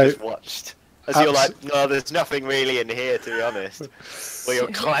 No. Just watched. As you're like, no, there's nothing really in here, to be honest. Well, you're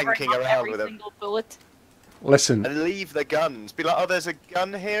clanking around with them. Single bullet. Listen, And leave the guns. Be like, oh, there's a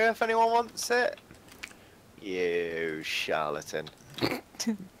gun here if anyone wants it. You charlatan.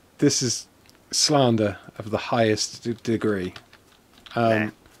 this is slander of the highest degree. Nah.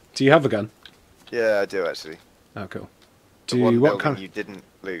 Do you have a gun? Yeah, I do actually. Oh, cool. The one What building kind? you didn't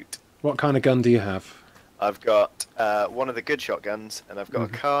loot. What kind of gun do you have? I've got one of the good shotguns, and I've got a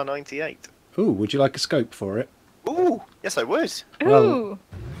Car 98. Ooh, would you like a scope for it? Ooh, yes I would. Well- Ooh.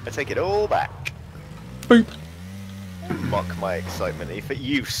 I take it all back. Boop. Mock my excitement, Aoife.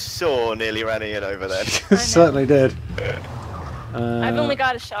 You saw nearly ran Ian over there. Certainly did. I've only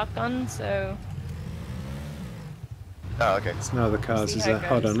got a shotgun, so Oh, okay. There's no other cars, See is how there? it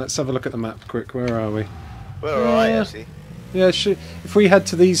Hold goes. on, let's have a look at the map quick. Where are we? We're alright, Yeah. actually. Yeah, if we head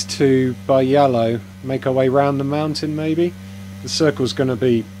to these two by yellow, make our way round the mountain maybe? The circle's going to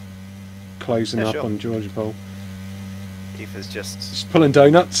be closing Yeah, up sure. on Georgia Pole. Aoife's just... Just pulling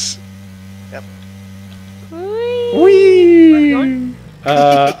donuts. Yep. Whee!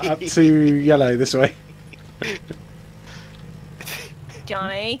 Up to yellow this way.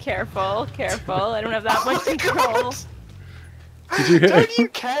 Johnny, careful, careful. I don't have that Oh much my control. God! Did you hit Don't you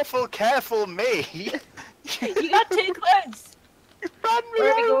careful me! You got too close. ran me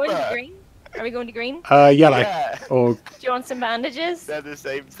Where are we over. going? To green? Are we going to green? Yellow. Yeah. Or Do you want some bandages? They're the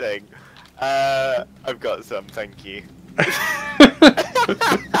same thing. I've got some, thank you.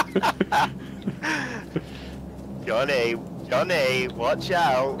 Johnny, watch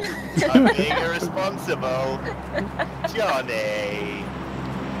out. I'm being irresponsible. Johnny.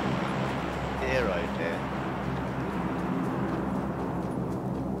 Here, right there.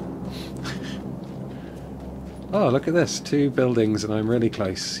 oh, look at this! 2 buildings, and I'm really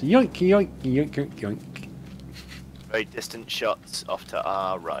close. Yoink, yoink, yoink, yoink, yoink. Very distant shots off to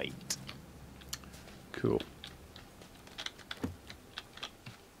our right. Cool.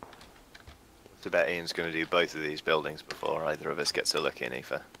 I bet Ian's going to do both of these buildings before either of us gets a look in,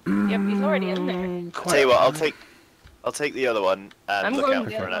 Aoife. Yep, he's already in there. I'll tell you what, I'll take the other one and I'm look going out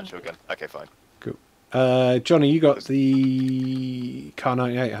with the for an other actual gun. Okay, fine. Cool. Johnny, you got the Car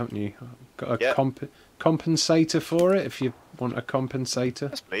 98, haven't you? Got a Yep. compensator for it, if you want a compensator.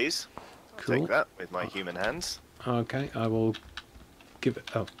 Yes, please. I'll Cool. take that with my human hands. Okay, I will give it...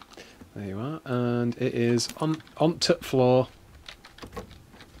 Oh, there you are. And it is on top floor.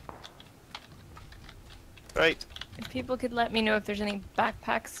 Right. If people could let me know if there's any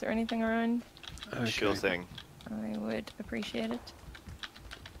backpacks or anything around, Okay. Sure thing. I would appreciate it.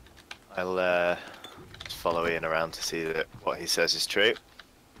 I'll just follow Ian around to see that what he says is true.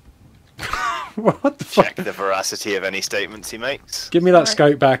 What the fuck? Check the veracity of any statements he makes. Give me that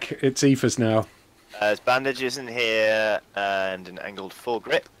Sorry. scope back. It's Aoife's now. There's bandages in here and an angled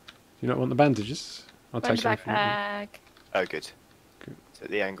foregrip. You don't want the bandages? I'll Bunch take of them. backpack. Oh, good. Good. So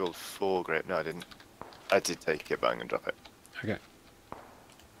the angled foregrip. No, I didn't. I did take it, but I'm going to drop it. Okay.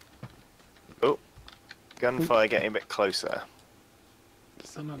 Oh. Gunfire getting a bit closer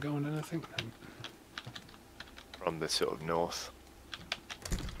Does that not go on anything? from the sort of north.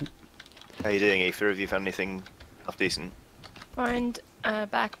 How you doing, Aoife? Have you found anything half decent? Found a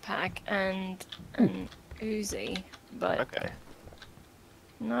backpack and an Uzi, but Okay.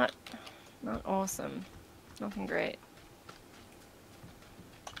 not awesome. Nothing great.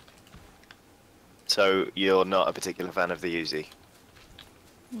 So you're not a particular fan of the Uzi?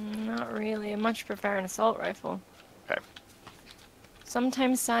 Not really. I much prefer an assault rifle. Okay.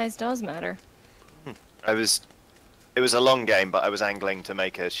 Sometimes size does matter. It was a long game, but I was angling to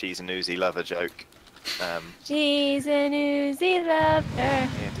make a she's an Uzi lover joke. She's an Uzi lover.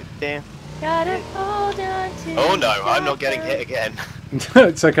 Gotta hold on to. Oh no, I'm not getting hit again.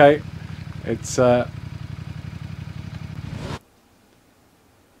 It's okay. It's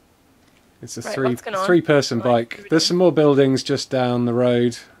It's a Right, what's going on? three-person Right, bike. what are we There's doing? some more buildings just down the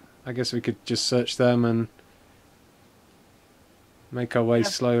road. I guess we could just search them and make our way Yeah.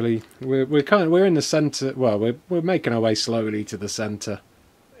 slowly. We're in the centre. Well, we're making our way slowly to the centre.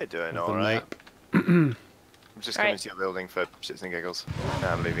 We're doing of the alright. map. I'm just coming Right. to your building for shits and giggles.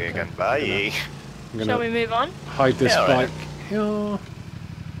 Now I'm leaving again. Bye. I'm Shall gonna we move on? hide this Yeah, all right. bike here,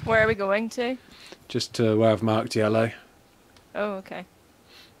 Where are we going to? just to where I've marked yellow. Oh, okay.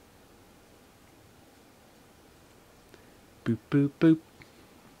 Boop boop boop.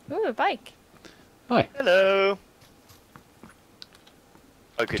 Ooh, a bike. Hi. Hello.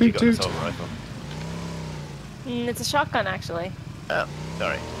 Oh good, Toot you got the toot. assault rifle. It's a shotgun, actually. Oh,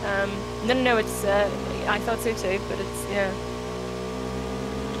 sorry. No, it's. I thought so too, but it's yeah.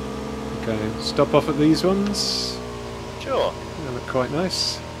 Okay, stop off at these ones. Sure. They look quite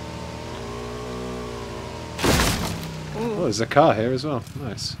nice. Oh, Ooh. there's a car here as well.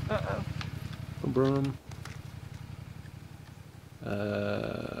 Nice. Uh-oh. Boom, boom.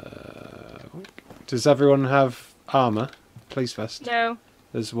 Does everyone have armour? Police vest. No.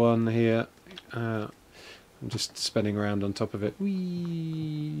 There's one here. I'm just spinning around on top of it.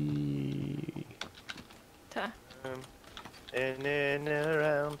 Whee! Ta. In and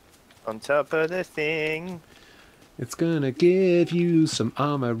around on top of the thing. It's gonna give you some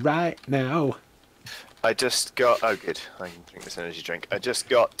armour right now. I just got. Oh, good. I can drink this energy drink. I just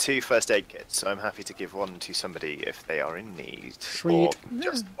got 2 first aid kits, so I'm happy to give one to somebody if they are in need. Sweet. Or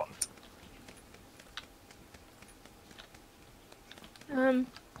just want.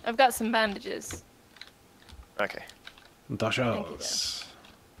 I've got some bandages. Okay. Dashos.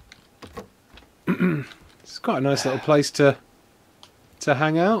 It's quite a nice little place to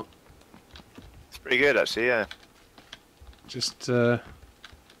hang out. It's pretty good, actually, yeah. Just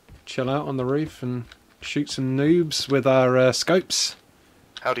chill out on the roof and shoot some noobs with our scopes.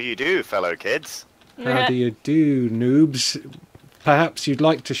 How do you do, fellow kids? How do you do, noobs? Perhaps you'd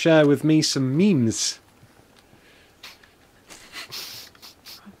like to share with me some memes.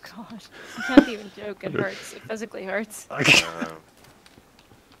 Oh God, I can't even joke. It hurts. It physically hurts.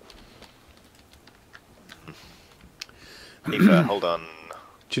 Aoife, hold on.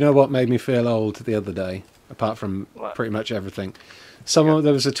 Do you know what made me feel old the other day? Apart from pretty much everything.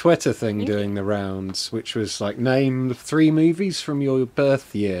 There was a Twitter thing doing the rounds, which was like, name 3 movies from your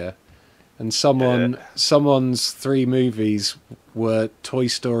birth year. And someone's 3 movies were Toy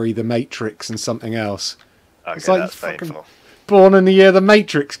Story, The Matrix, and something else. Okay, it's like that's painful. Born in the year The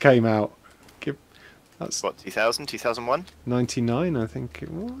Matrix came out. That's what, 2000, 2001? 99, I think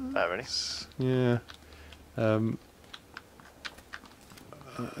it was. Oh, really? Yeah.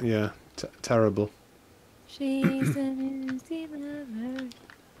 Yeah, terrible. She's an easy lover.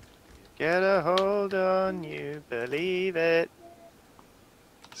 Get a hold on you, believe it.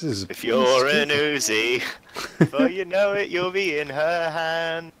 This is if you're an Uzi, before you know it, you'll be in her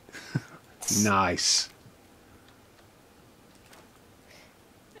hand. Nice.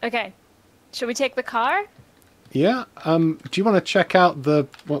 Okay. Should we take the car? Yeah. Do you want to check out the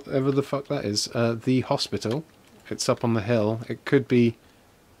whatever the fuck that is? The hospital. It's up on the hill. It could be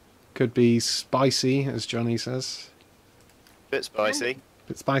spicy, as Johnny says. Bit spicy.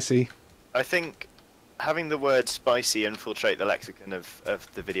 Bit spicy. I think having the word spicy infiltrate the lexicon of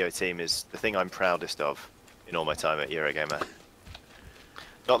the video team is the thing I'm proudest of in all my time at Eurogamer.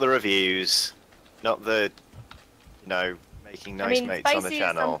 Not the reviews, not the, making nice mates on the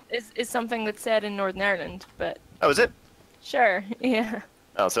channel. Is something that's said in Northern Ireland, but... Oh, is it? Sure, yeah.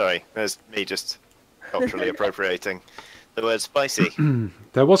 Oh, sorry. There's me just culturally appropriating the word spicy.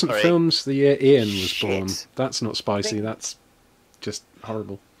 There wasn't films the year Ian was born. That's not spicy, that's just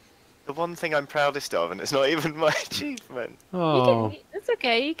horrible. The one thing I'm proudest of, and it's not even my achievement. Oh. It's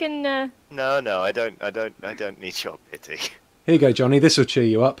okay, you can... No, I don't need your pity. Here you go, Johnny, this will cheer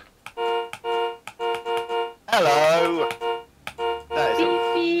you up. Hello! That is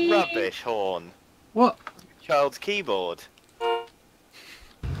a rubbish horn. What? Child's keyboard.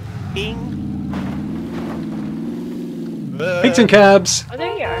 Bing. Pigs and cabs! Oh,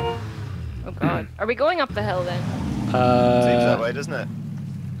 there you are. Oh, God. Are we going up the hill, then? Seems that way, doesn't it?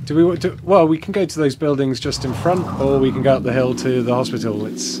 Well, we can go to those buildings just in front, or we can go up the hill to the hospital.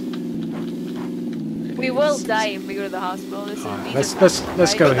 We will die if we go to the hospital.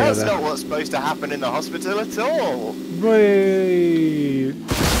 Let's go here. That's not what's supposed to happen in the hospital at all. Wait.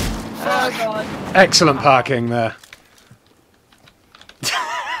 Oh, God. Excellent parking there.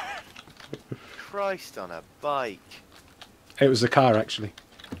 Christ on a bike. It was a car, actually.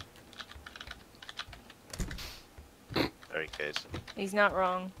 Very good. He's not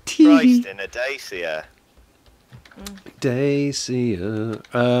wrong. Christ in a Dacia. Dacia.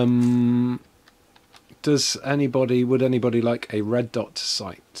 Would anybody like a red dot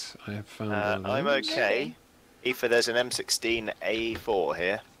sight? I have found one. I'm okay. Aoife, there's an M16A4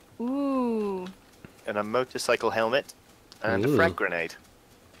 here. Ooh. And a motorcycle helmet. And a frag grenade.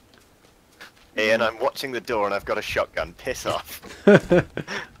 Ian, I'm watching the door and I've got a shotgun. Piss off.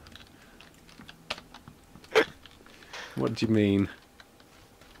 What do you mean?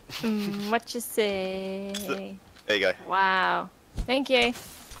 What you say? There you go. Wow. Thank you.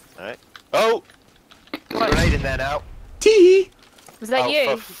 Alright. Oh! What? Grenade in there now. Tee! Was that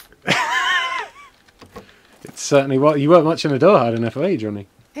you? It's certainly what you weren't much in the door hard enough, were you, Johnny?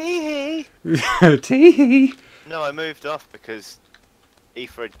 Tee! Tee! No, I moved off because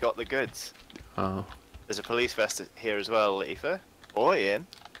Aoife had got the goods. Oh. There's a police vest here as well, Aoife. Or Ian.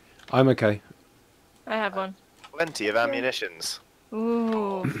 I'm okay. I have one. Plenty of ammunitions.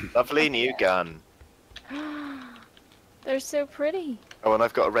 Ooh. Lovely new gun. They're so pretty. Oh, and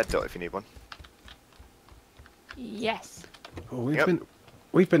I've got a red dot if you need one. Yes. Oh,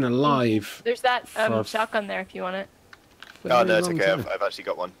 we've been alive. There's that shotgun there if you want it. Oh no, it's okay. I've actually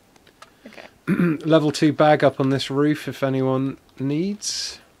got one. Okay. Level 2 bag up on this roof if anyone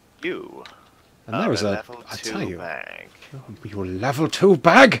needs. You. And there was a level 2 bag. Your level 2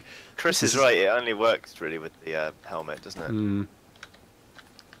 bag. Chris is right. It only works really with the helmet, doesn't it?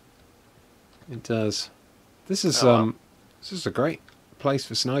 It does. This is a great place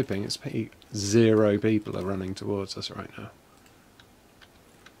for sniping. It's pity 0 people are running towards us right now.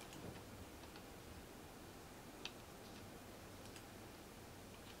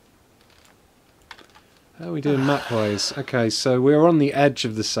 How are we doing map-wise? Okay, so we're on the edge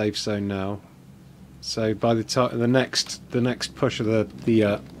of the safe zone now. So by the time the next push of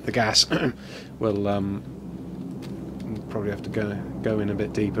the gas, we'll probably have to go in a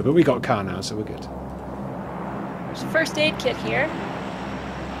bit deeper. But we got a car now, so we're good. There's a first aid kit here.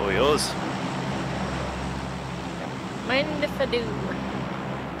 Or yours. Mind if I do?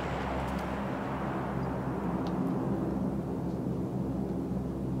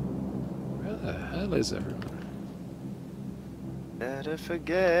 Where the hell is everyone? Better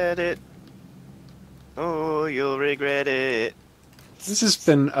forget it. Oh, you'll regret it. This has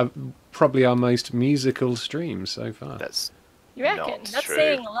been probably our most musical stream so far. That's You reckon? not That's true.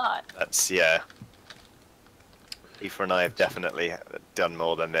 saying a lot. That's, yeah. Aoife and I have definitely done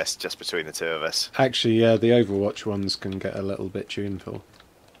more than this just between the two of us. Actually, yeah, the Overwatch ones can get a little bit tuneful.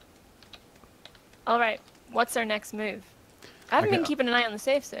 Alright, what's our next move? I haven't Okay. been keeping an eye on the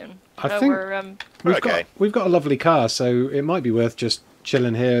safe zone. I think We're okay. we've got a lovely car, so it might be worth just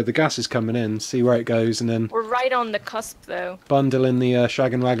chilling here. The gas is coming in, see where it goes, and then we're right on the cusp, though. bundle in the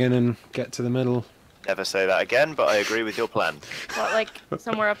shaggin' wagon and get to the middle. Never say that again, but I agree with your plan. What, like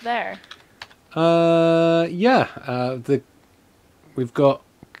somewhere up there? Yeah. We've got.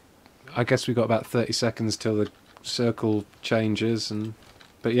 I guess we've got about 30 seconds till the circle changes,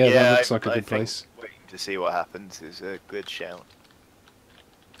 but yeah, that looks like a good place. Waiting to see what happens is a good shout.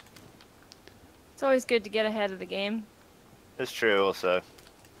 It's always good to get ahead of the game. That's true, also.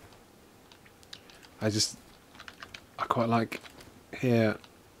 I quite like here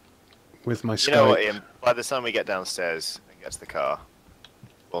with my scope. You know what, Ian? By the time we get downstairs and get to the car,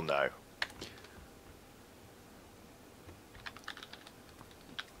 we'll know.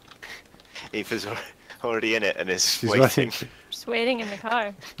 Aoife's already in it and is She's waiting. Just waiting in the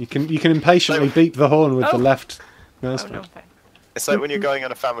car. You can impatiently beep the horn with the Oh. left. Oh That's no, fine. fine. It's like when you're going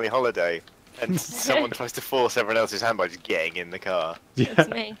on a family holiday and someone tries to force everyone else's hand by just getting in the car. Yeah. That's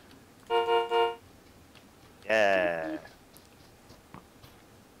me. Yeah.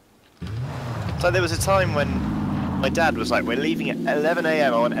 So there was a time when my dad was like, we're leaving at 11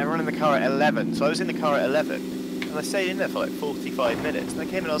 AM, I want everyone in the car at 11. So I was in the car at 11, and I stayed in there for like 45 minutes. And I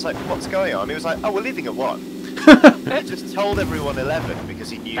came in and I was like, what's going on? He was like, oh, we're leaving at 1. He just told everyone 11 because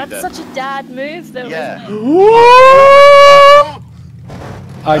he knew That's that... such a dad move, though, Yeah. isn't it?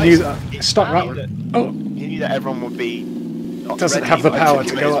 I knew He- that. Stop he knew rattling. Oh, He knew that everyone would be... not Doesn't ready, have the but I power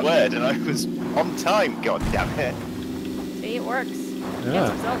took to him go at up. his word, and I was on time, god damn it. See, it works. Yeah.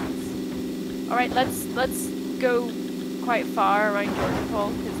 Gets results. Alright, let's go quite far around Georgia Pole,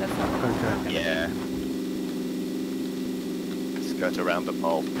 because that's not what we're Okay. gonna Yeah. Skirt around the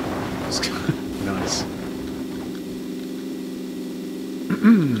pole. nice.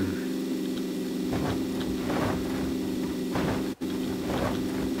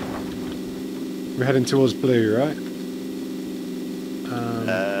 We're heading towards blue, right?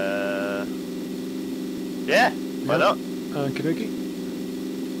 Yeah, why not? Okie dokie.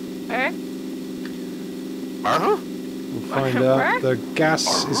 Alright. Uh-huh. We'll find out. The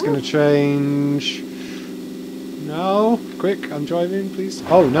gas is going to change. No, quick! I'm driving, please.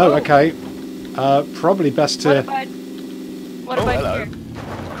 Oh no. Oh. Okay. Probably best What to. about Oh, hello. here?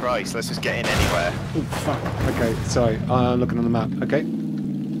 Christ, let's just get in anywhere. Oh fuck. Okay, sorry. I'm looking on the map. Okay.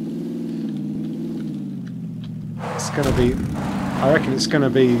 It's gonna be. I reckon it's gonna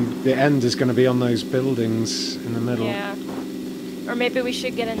be. The end is gonna be on those buildings in the middle. Yeah. Or maybe we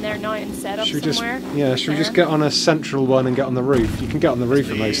should get in there now and set up Should we somewhere. just? Yeah. Should we just get on a central one and get on the roof? You can get on the roof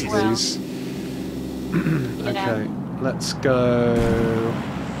of most of Well. these. Yeah. Okay. Let's go.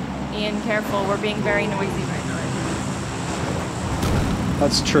 Ian, careful, we're being very noisy right now.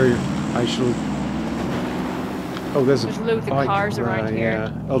 That's true. I shall. Oh, there's There's a loads of bike cars around there, here.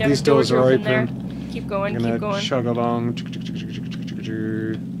 Yeah. Oh, No, these doors are open there. open. Keep going, I'm keep gonna going. chug along.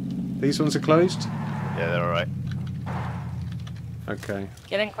 These ones are closed. Yeah, they're alright. Okay.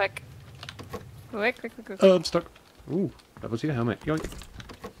 Get in quick. Quick, quick, quick, quick. Oh, I'm stuck. Ooh, double T helmet. Yoink.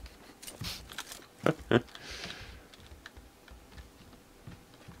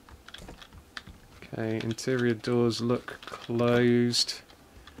 Okay, interior doors look closed.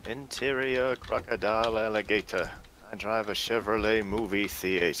 Interior crocodile alligator. I drive a Chevrolet movie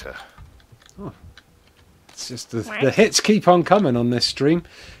theater. It's just the hits keep on coming on this stream.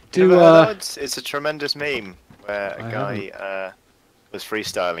 You never heard that? It's a tremendous meme where a I guy was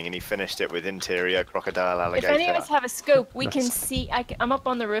freestyling and he finished it with interior crocodile If alligator. any of us have a scope, we can Nice. see. I'm up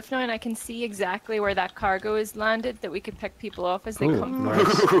on the roof now, and I can see exactly where that cargo is landed. That we could pick people off as they Ooh, come.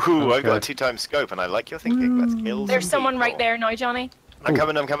 nice. Ooh, I've got a Okay. 2-time scope and I like your thinking. Let's kill There's some someone people. right there now, Johnny. I'm Ooh.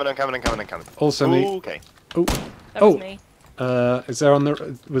 coming, I'm coming, I'm coming, I'm coming, I'm coming. Also me. Okay. Oh, That was Oh. me. is there on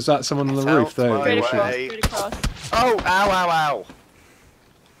the? Was that someone on the It's roof out there? my Straight way. across, straight across. Oh, ow, ow, ow.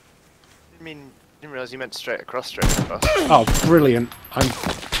 Didn't realise you meant straight across. Oh, brilliant!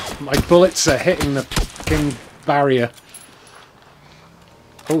 My bullets are hitting the fucking barrier.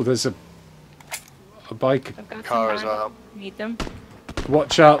 Oh, there's a bike. I've got Car some as well. Need them.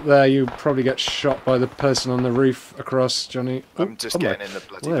 Watch out there! You probably get shot by the person on the roof across, Johnny. I'm just my getting in the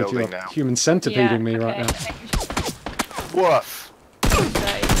bloody word, building you're now. human centipeding me right okay, now. I think we should Woof. go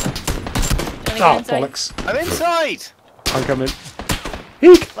inside. Johnny, Oh, get inside. bollocks! I'm inside! I'm coming.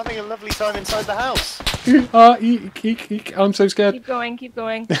 Eek! Having a lovely time inside the house. I'm so scared. Keep going, keep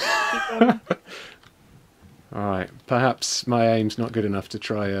going, keep going. Alright, perhaps my aim's not good enough to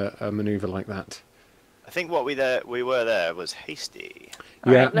try a manoeuvre like that. I think what we were there was hasty.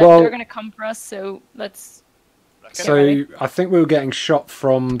 Yeah, Alright, well... they're going to come for us, so let's... So, I think we were getting shot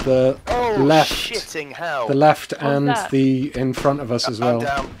from the left. Shitting hell. The left and the in front of us as well. I'm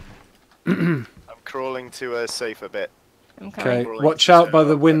down. I'm crawling to a safer bit. Okay, watch out by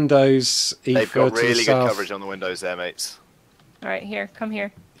the windows, Aoife. They've got really good south. coverage on the windows there, mates. Alright, here, come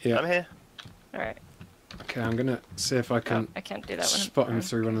here. Yeah. I'm here. Alright. Okay, I'm gonna see if I can I can't do that one. spot him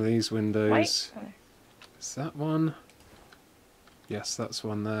through one of these windows. Wait. Is that one? Yes, that's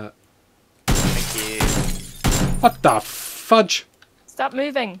one there. Thank you. What the fudge? Stop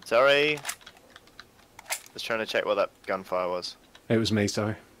moving. Sorry. Just trying to check what that gunfire was. It was me,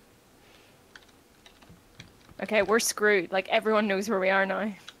 sorry. Okay, we're screwed. Like, everyone knows where we are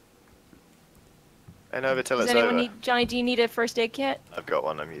now. And over till Does it's anyone over. need... Johnny, do you need a first aid kit? I've got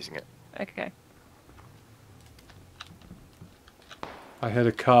one, I'm using it. Okay. I heard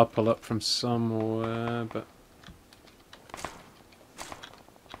a car pull up from somewhere, but...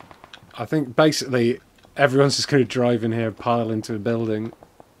 I think basically everyone's just going to drive in here, pile into a building.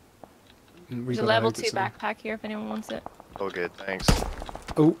 There's a level 2 backpack here if anyone wants it. All good, thanks.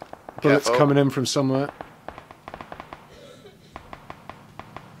 Oh, bullets Careful. coming in from somewhere.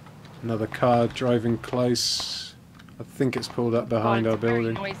 Another car driving close. I think it's pulled up behind our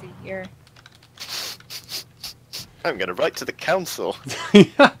building. It's very noisy here. I'm going to write to the council.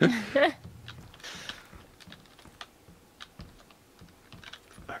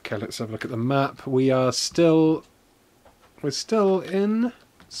 Okay, let's have a look at the map. We're still in,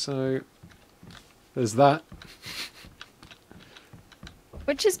 so there's that.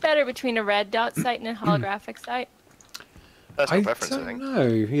 Which is better between a red dot site and a holographic site? Personal preference, I don't think. know.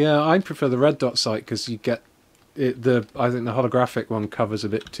 Yeah, I prefer the red dot site because you get it. I think the holographic one covers a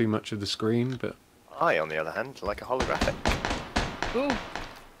bit too much of the screen, but I, on the other hand, like a holographic. Ooh.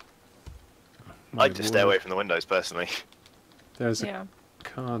 my I'd just stay word. away from the windows, personally. There's a Yeah.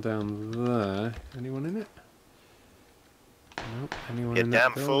 car down there. Anyone in it? Nope. Anyone Be a in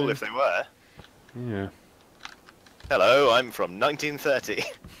damn that fool building? if they were. Yeah. Hello, I'm from 1930.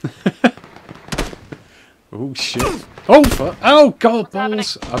 Oh shit! Oh fuck! Oh god,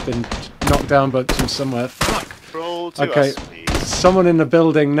 What's balls! I've been knocked down, but from somewhere. Fuck! Crawl to Okay. us, please. Someone in the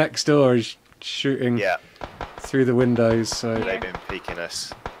building next door is shooting Yeah, through the windows. So they've been peeking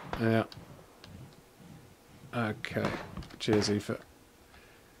us. yeah. Okay. Cheers, Aoife.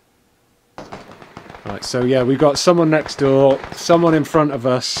 Right. So yeah, we've got someone next door, someone in front of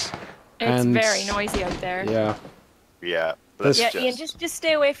us. It's and very noisy out there. Yeah. Yeah. Let's Yeah, Let's Ian, just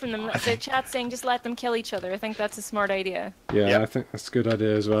stay away from them. The chat's saying just let them kill each other. I think that's a smart idea. Yeah, Yep. I think that's a good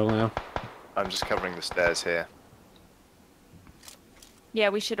idea as well now. I'm just covering the stairs here. Yeah,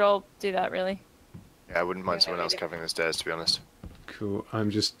 we should all do that, really. Yeah, I wouldn't mind Yeah, someone else maybe. covering the stairs, to be honest. Cool. I'm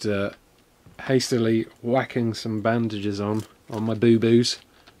just hastily whacking some bandages on my boo-boos.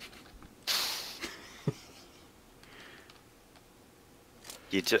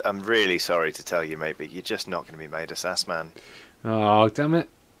 I'm really sorry to tell you, mate, but you're just not going to be made a sass man. Oh, damn it.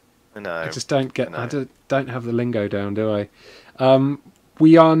 I know. I just don't get... I I know. don't have the lingo down, do I?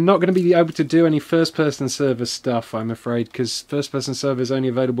 We are not going to be able to do any first-person server stuff, I'm afraid, because first-person server is only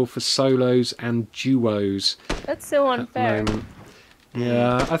available for solos and duos That's so at the unfair. moment.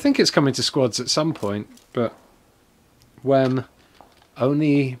 Yeah, I think it's coming to squads at some point, but when,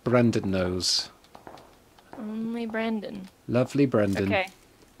 only Brendan knows. Only Brandon. Lovely Brendan. Okay.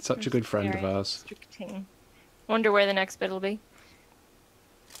 Such a good friend of Very ours. restricting. Wonder where the next bit will be.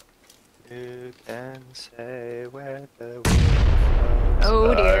 You can say where the wind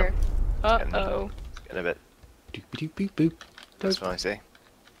Oh blows. dear. Getting Uh-oh. Getting a bit Doop-a-doop-beep-boop. that's spicy.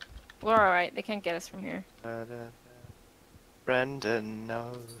 We're alright. They can't get us from here. Brendan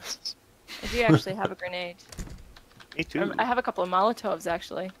knows. I do actually have a grenade. Me too. I have a couple of Molotovs,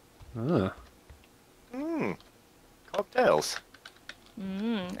 actually. Ah. Mmm. Cocktails.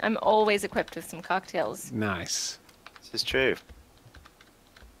 I'm always equipped with some cocktails. Nice. This is true.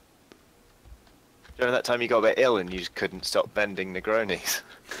 During that time you got a bit ill and you just couldn't stop bending Negronis.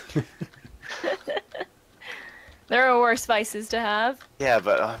 There are worse vices to have. Yeah,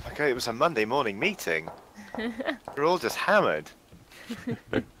 but oh my god, it was a Monday morning meeting. We're all just hammered.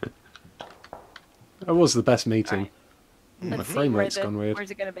 That was the best meeting. My Let's see frame where rate's gone weird.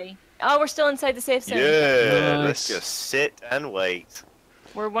 Where's it going to be? Oh, we're still inside the safe zone. Yeah, Nice. let's just sit and wait.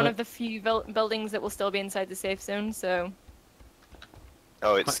 We're one of the few buildings that will still be inside the safe zone, so...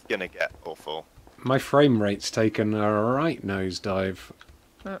 Oh, it's gonna get awful. My frame rate's taken a right nosedive.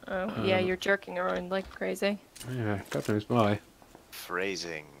 Uh-oh. Yeah, you're jerking around like crazy. Yeah, God knows why.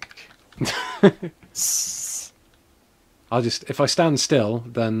 Phrasing. I'll just, if I stand still,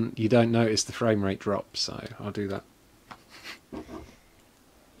 then you don't notice the frame rate drop, so I'll do that.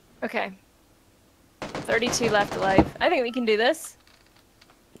 Okay. 32 left alive. I think we can do this.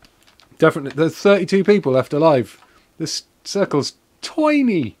 Definitely, there's 32 people left alive. This circle's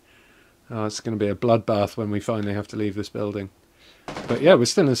tiny. Oh, it's going to be a bloodbath when we finally have to leave this building. But yeah, we're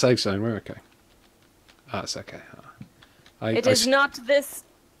still in a safe zone. We're okay. That's okay. It is not this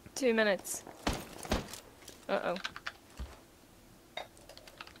 2 minutes. Uh-oh.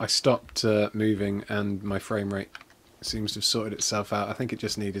 I stopped moving and my frame rate seems to have sorted itself out. I think it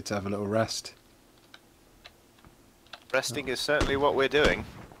just needed to have a little rest. Resting is certainly what we're doing.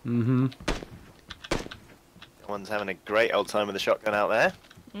 Mm-hmm. Everyone's having a great old time with the shotgun out there.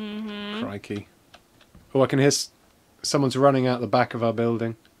 Mm-hmm. Crikey. Oh, I can hear someone's running out the back of our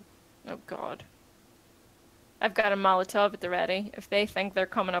building. Oh, God. I've got a Molotov at the ready. If they think they're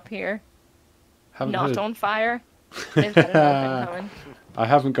coming up here, not on fire, they've got another coming. I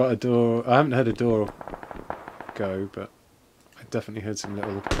haven't got a door. I haven't heard a door go, but I definitely heard some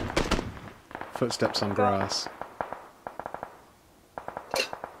little footsteps on grass.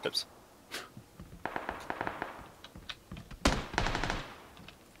 Oops.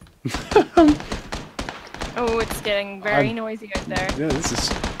 Oh, it's getting very noisy out there. Yeah, this is...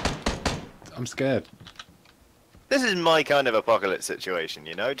 I'm scared. This is my kind of apocalypse situation,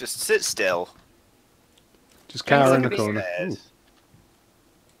 you know? Just sit still. Just cower in Look the at me corner. scared. Ooh.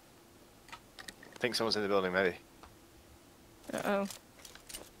 I think someone's in the building, maybe. Uh-oh.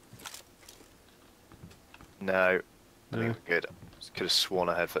 No. I No. think we're good. Could have sworn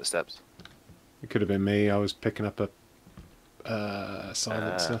I heard footsteps. It could have been me. I was picking up a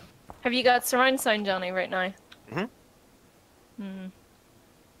silencer. Have you got surround sound, Johnny, right now? Mm-hmm.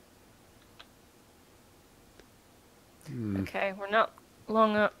 Okay, we're not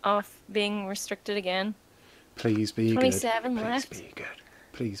long off being restricted again. Please be 27 good. left. Please be good.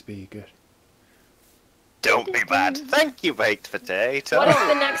 Please be good. Don't be bad. Thank you, baked potato. What if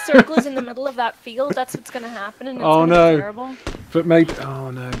the next circle is in the middle of that field? That's what's going to happen, and it's Oh, gonna no. be terrible. But maybe... Oh,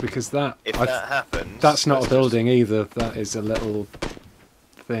 no, because that... If that happens... That's not a let's building either. That is a little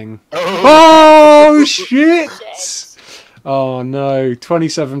thing. Oh! Oh, shit! Shit. Oh, no.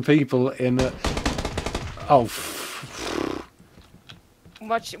 27 people in a... Oh,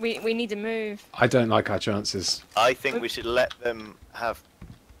 Watch, we need to move. I don't like our chances. I think we should let them have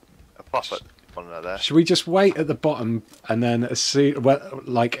a pop at one another. Should we just wait at the bottom and then,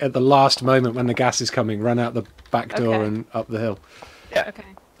 like at the last moment when the gas is coming, run out the back door Okay. and up the hill? Yeah. Okay.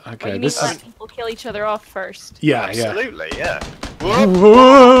 Okay, Well, you need this to is... let people kill each other off first. Yeah, Absolutely, yeah. yeah. Whoop.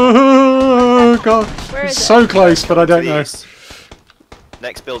 Whoa, God. Where is It's it? so close, but I don't know. Please.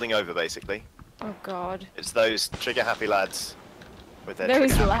 Next building over, basically. Oh, God. It's those trigger-happy lads with their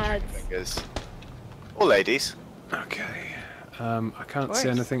Those trigger-happy lads. fingers. Or ladies. Okay. I can't see course.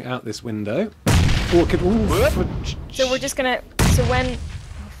 anything out this window. Oh, So we're just gonna. So when.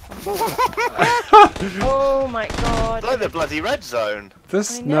 Oh my God. Like the bloody red zone.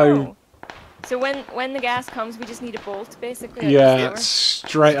 There's I no... know. So when the gas comes, we just need a bolt, basically. out Yeah, the door.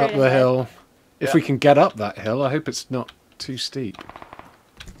 straight up Straight the ahead. hill. If Yeah. we can get up that hill, I hope it's not too steep.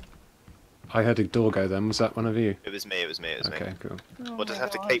 I heard a door go then. Was that one of you? It was me, it was me, it was Okay, me. cool. Oh We'll just my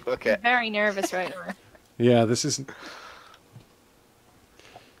have to God. keep book I'm it. very nervous right now. Yeah, this isn't...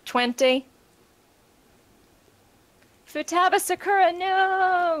 20. Futaba Sakura,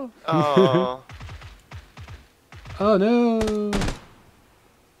 no! Oh. Oh, no!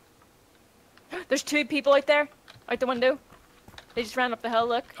 There's 2 people out there, out the window. They just ran up the hill,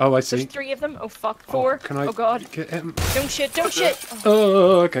 look. Oh, I There's see. 3 of them. Oh, fuck. 4. Can I Oh, God. get him? Don't shit, don't shit! Oh,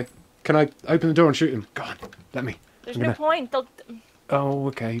 Oh, okay. Can I open the door and shoot him? Go on, let me. there's I'm no gonna- point. They'll... Oh,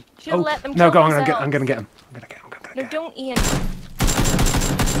 okay. Should've Oh, let them no, kill go on. I'm themselves. gonna get him. I'm gonna get him. No, don't, Ian.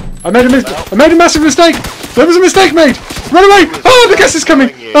 I made a massive mistake. There was a mistake made. Run away! Oh, the gas is coming.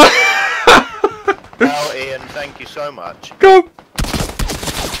 Well, Ian, thank you so much. Go!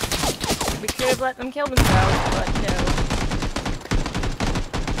 We could have let them kill themselves, but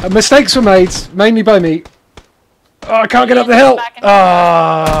no. Mistakes were made, mainly by me. Oh, I can't get up the hill. Back in-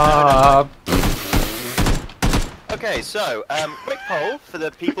 Ah. Okay, so, quick poll for the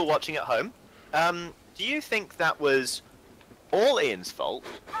people watching at home. Do you think that was all Ian's fault?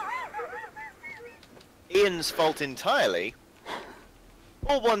 Ian's fault entirely?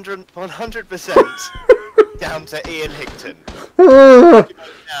 Or 100% down to Ian Hickton?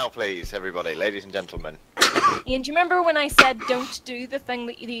 Now, please, everybody, ladies and gentlemen. Ian, do you remember when I said don't do the thing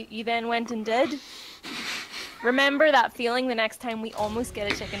that you then went and did? Remember that feeling the next time we almost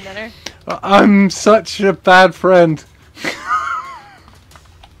get a chicken dinner? I'm such a bad friend.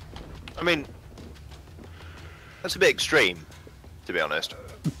 I mean, that's a bit extreme, to be honest.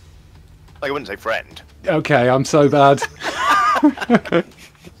 Like, I wouldn't say friend. Okay, I'm so bad.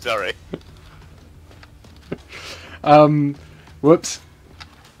 Sorry. Whoops.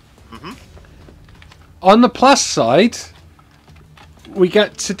 Mm-hmm. On the plus side, we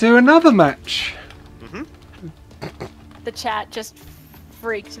get to do another match. Mm-hmm. The chat just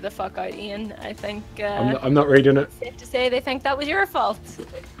freaked the fuck out, Ian. I think. I'm not reading it. Safe to say they think that was your fault.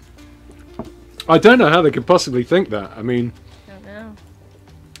 I don't know how they could possibly think that. I mean, I don't know.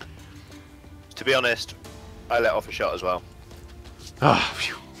 To be honest, I let off a shot as well.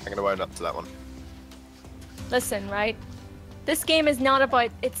 phew. I'm going to own up to that one. Listen, right? This game is not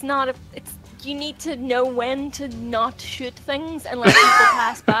about. It's not. It's. You need to know when to not shoot things and let people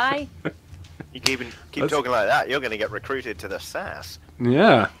pass by. You keep talking like that, you're going to get recruited to the SAS.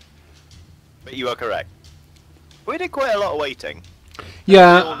 Yeah. But you are correct. We did quite a lot of waiting.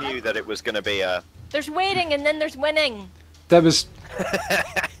 Yeah. We all knew that it was going to be a... There's waiting and then there's winning. There was...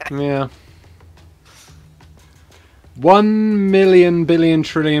 yeah.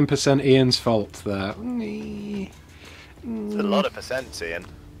 1,000,000,000,000,000,000,000% Ian's fault there. It's a lot of percents, Ian.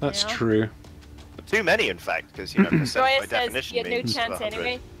 That's Yeah. true. Too many, in fact, because, you know, percent Joya by says definition you had no means chance 100.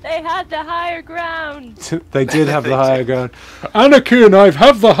 anyway. They had the higher ground. They did have the They higher did. ground. Anakin, I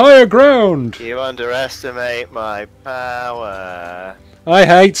have the higher ground. You underestimate my power. I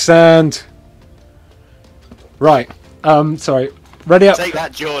hate sand. Right. Sorry. Ready up. Take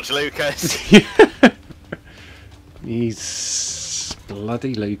that, George Lucas. He's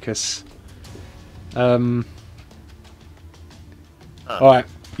bloody Lucas. Huh. Alright.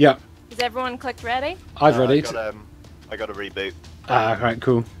 Yeah. Is everyone clicked ready? I've ready. I got a reboot. Right,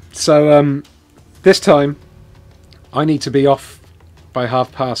 cool. So, this time, I need to be off by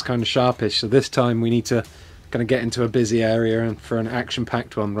past kind of sharpish. So this time we need to kind of get into a busy area and for an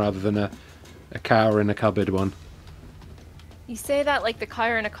action-packed one rather than a cow in a cupboard one. You say that like the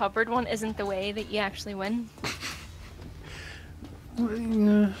car in a cupboard one isn't the way that you actually win.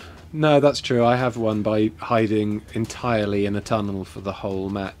 No, that's true. I have won by hiding entirely in a tunnel for the whole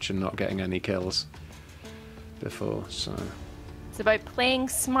match and not getting any kills before, so... It's about playing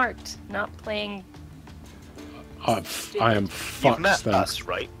smart, not playing... I am You've fucked met then. us,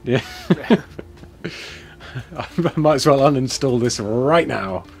 right? Yeah. I might as well uninstall this right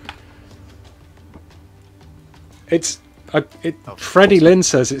now. Freddie Lynn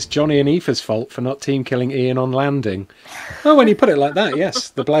says it's Johnny and Aoife's fault for not team killing Ian on landing. Oh, when you put it like that, yes.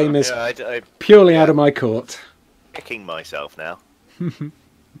 The blame is I'm purely out of my court. kicking myself now.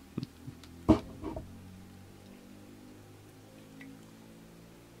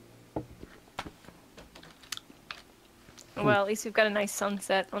 Well, at least we've got a nice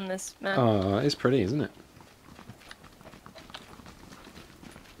sunset on this map. Oh, it's pretty, isn't it?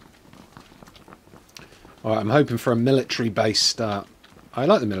 Alright, I'm hoping for a military base start. I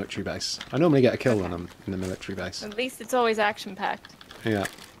like the military base. I normally get a kill when I'm in the military base. At least it's always action-packed. Yeah.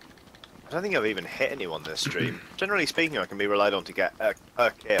 I don't think I've even hit anyone this stream. Generally speaking, I can be relied on to get a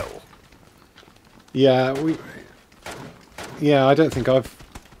kill. Yeah, I don't think I've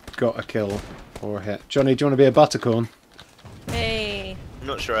got a kill or a hit. Johnny, do you want to be a buttercorn? Hey. I'm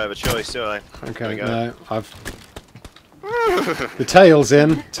not sure I have a choice, do I? Okay, no, I've... The tail's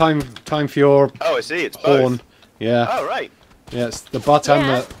in. Time for your Oh, I see, it's horn. both. Yeah. Oh, right. Yeah, it's the butt and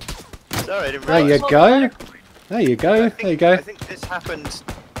Yeah. the... Sorry, I didn't There you realise. go. There you go. There you go. I think this happened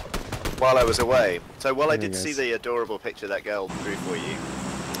while I was away. So while I There did he see goes. the adorable picture that girl drew for you,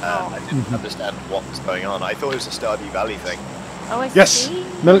 Oh. I didn't understand what was going on. I thought it was a Stardew Valley thing. Oh, I Yes! see.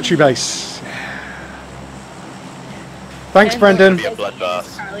 Military base. Thanks, And Brendan. Be a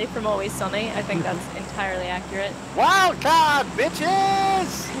bloodbath. Carly from Always Sunny. I think that's entirely accurate. Wildcard,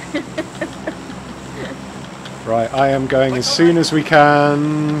 bitches! Right, I am going as soon as we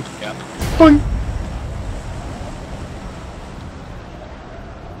can. Yeah. Boing.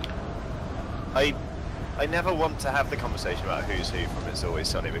 I never want to have the conversation about who's who from It's Always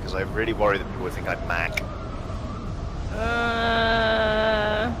Sunny because I really worry that people think I'm Mac.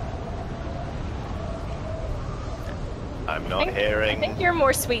 I'm not I hearing. think you're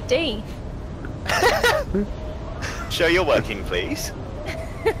more Sweet D. Show your working, please.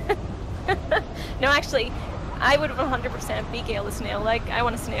 No, actually, I would 100% be Gale the Snail. Like, I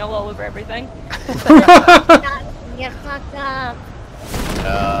want a snail all over everything. Get fucked up.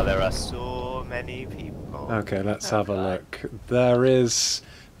 There are so many people. Okay, let's have a look. There is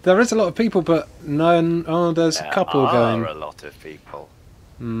a lot of people, but none. Oh, there's a couple there going. are a lot of people.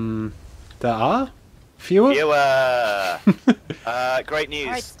 There are? Fewer? Great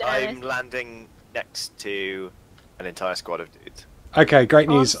news. Alright, I'm landing next to an entire squad of dudes. Okay, great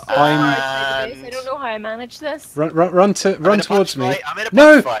news. I don't know how I manage this. Run towards me. I'm in a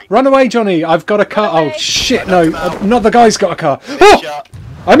No, fight. run away, Johnny. I've got a car. Run away. Oh shit! I No, knocked him out. another guy's got a car. Big Oh, shot.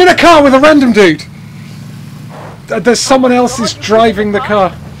 I'm in a car with a random dude. There's someone else God, is you're driving in the the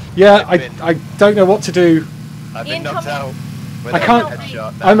car. Yeah, I've I don't know what to do. I've Ian, been knocked come out. with I a can't-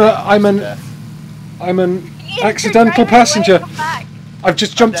 headshot. I'm an Ian, you're accidental driving passenger. away, come back. I've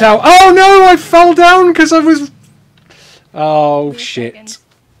just jumped dead. out. Oh no! I fell down because I was. Oh Give me a shit! second.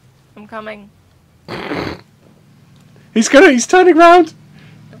 I'm coming. He's turning round.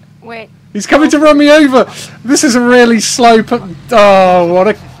 Wait. He's coming to run me over. This is a really slow. Oh, what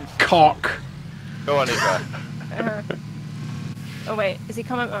a cock! Go on, Eva. Oh wait, is he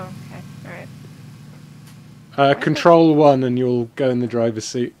coming? Oh, okay. Alright. Control 1 and you'll go in the driver's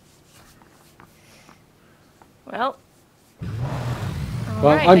seat. Well. Well,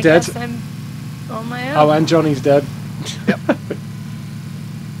 Alright, I'm I dead. guess I'm on my own. Oh, and Johnny's dead. Yep.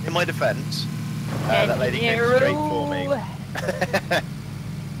 In my defence, that lady came straight for me.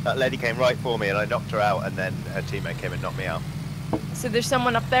 That lady came right for me, and I knocked her out, and then her teammate came and knocked me out. So there's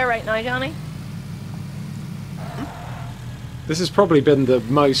someone up there right now, Johnny? This has probably been the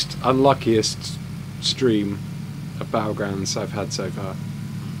most unluckiest stream of Battlegrounds I've had so far.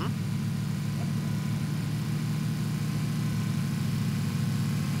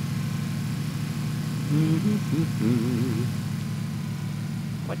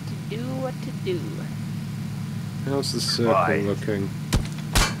 What to do, what to do. How's the circle Right. looking?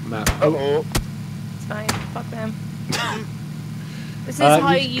 Map. Uh-oh. It's fine, fuck them. This is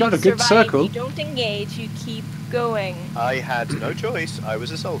how you've you got a good survive. circle. You don't engage, you keep going. I had no choice. I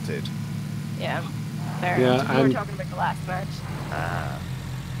was assaulted. Yeah, fair. Yeah, We were and- talking about the last match.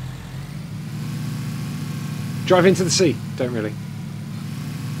 Drive into the sea. Don't really.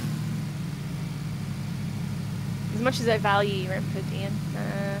 As much as I value your input, Ian,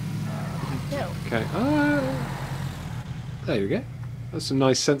 no. Okay. There we go. That's some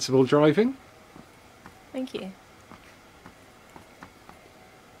nice, sensible driving. Thank you.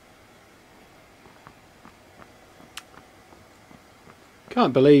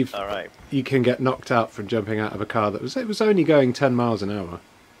 Can't believe All right. you can get knocked out from jumping out of a car that was only going 10 miles an hour.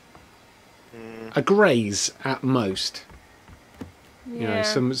 A graze at most. Yeah.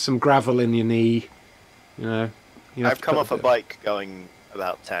 You know, some gravel in your knee. You know. You have I've to come put off a bike going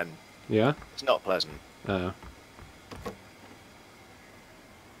about 10. Yeah. It's not pleasant.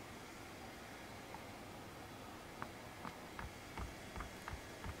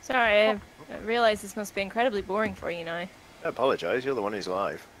 Sorry, I realize this must be incredibly boring for you now. I apologise. You're the one who's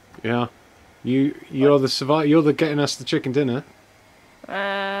live. Yeah. You're the survivor. You're the getting us the chicken dinner.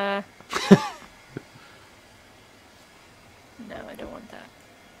 No, I don't want that.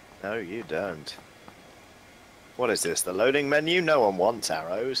 No, you don't. What is this? The loading menu? No one wants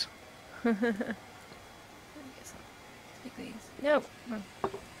arrows. I guess I'll take these. No.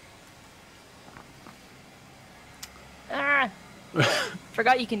 Ah!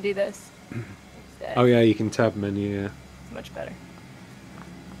 Forgot you can do this. Instead. Oh yeah, you can tab menu. Yeah. It's much better.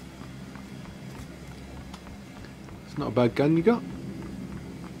 It's not a bad gun you got.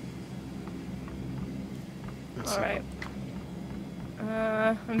 Alright.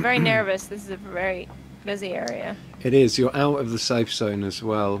 I'm very nervous. This is a very busy area. It is. You're out of the safe zone as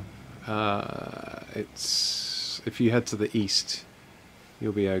well. It's if you head to the east,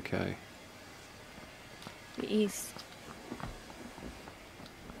 you'll be okay. The east.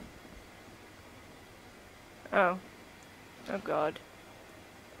 Oh. Oh god.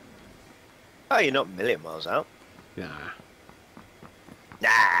 Oh, you're not a million miles out. Nah. Nah.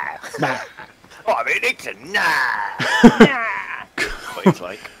 Nah. Oh, I mean, it's a nah. Ah! What it's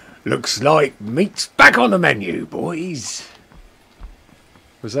like. Looks like meat's back on the menu, boys.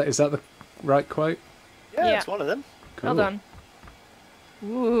 Is that the right quote? Yeah, Yeah. it's one of them. Cool. Well done.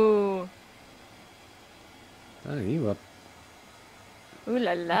 Ooh. Oh, you are. Ooh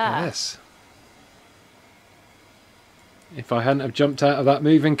la la. Yes. If I hadn't have jumped out of that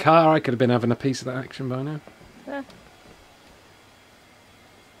moving car, I could have been having a piece of that action by now. Ah.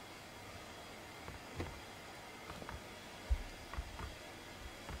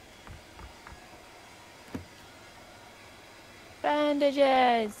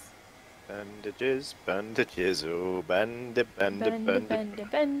 Bandages. Bandages, bandages, oh, Bandages.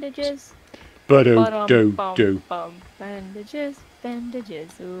 But Ba-dum-bum-bum. Bandages,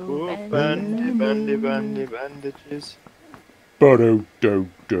 bandages. Ooh, Oh, bandages. bandages.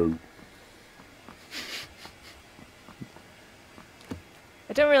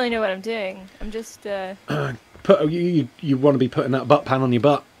 I don't really know what I'm doing. I'm just. You want to be putting that butt pan on your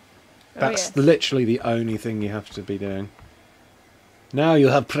butt. That's literally the only thing you have to be doing. Now you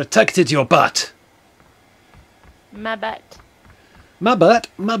have protected your butt. My butt. My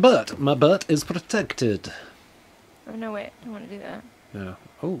butt is protected. Oh no, wait! I don't want to do that. No.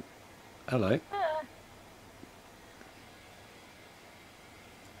 Oh, hello.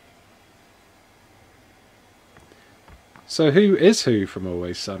 So who is who from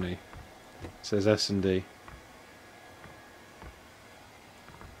Always Sunny? Says S&D.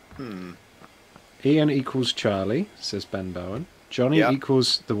 Ian equals Charlie, says Ben Bowen. Johnny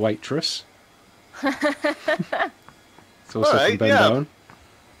equals the waitress. It's also from Ben Bowen.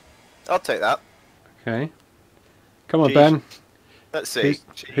 I'll take that. Okay. Come on, Ben. Let's see.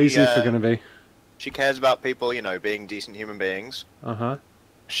 Who's Aoife going to be? She cares about people, being decent human beings. Uh-huh.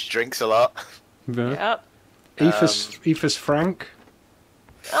 She drinks a lot. Yep. Aoife's Frank.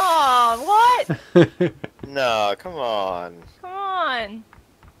 Oh, what? No, come on. Come on.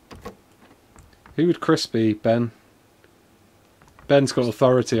 Who would Chris be, Ben? Ben's got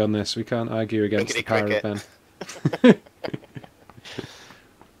authority on this. We can't argue against the power of Ben.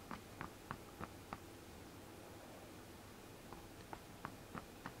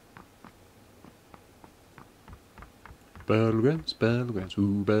 Battlegrounds,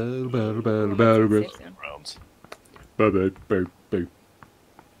 ooh, battlegrounds. Boo.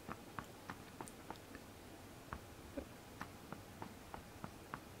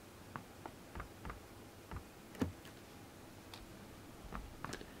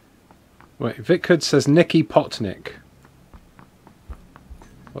 Wait, Vickhood says Nicky Potnick.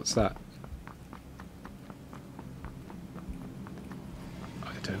 What's that?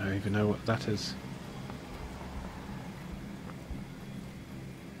 I don't even know what that is.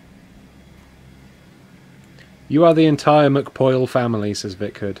 You are the entire McPoyle family, says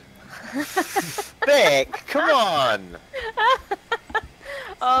Vickhood. Vic, come on!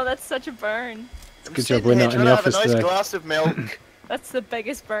 Oh, that's such a burn. It's a good job we're not in the office today. today. Have a nice glass of milk. That's the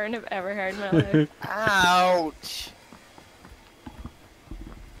biggest burn I've ever heard in my life. Ouch!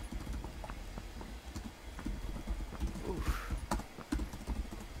 Oof.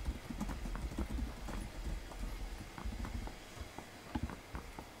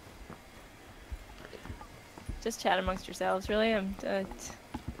 Just chat amongst yourselves, really.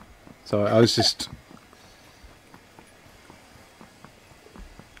 So I was just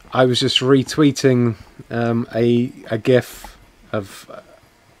retweeting a GIF of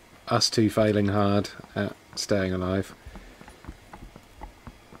us two failing hard at staying alive.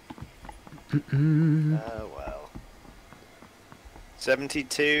 Oh well.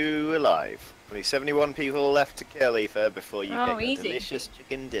 72 alive. Only 71 people left to kill Aoife before you get a delicious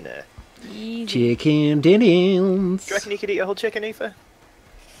chicken dinner. Easy. Chicken dinners. Do you reckon you could eat a whole chicken, Aoife?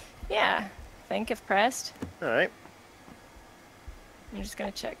 Yeah, I think if pressed. Alright. I'm just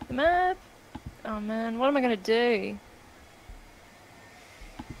gonna check the map. Oh man, what am I gonna do?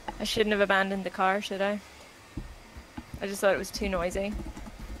 I shouldn't have abandoned the car, should I? I just thought it was too noisy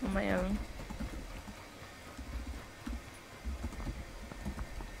on my own.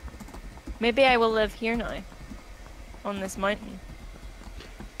 Maybe I will live here now, on this mountain.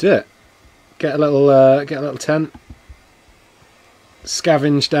 Do it. Get a little tent.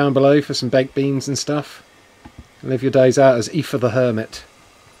 Scavenge down below for some baked beans and stuff. Live your days out as Aoife the Hermit.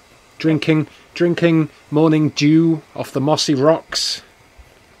 Drinking morning dew off the mossy rocks.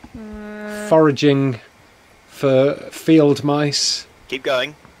 Foraging for field mice. Keep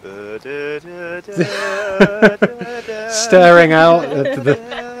going. Staring out at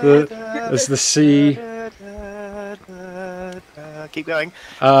as the sea. Keep going.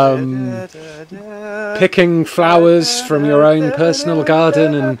 Picking flowers from your own personal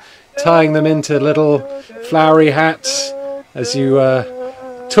garden and tying them into little flowery hats as you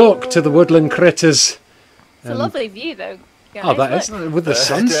talk to the woodland critters. It's a lovely view, though. Guys. Oh, that is with the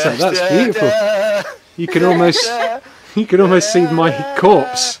sunset. That's beautiful. You can almost see my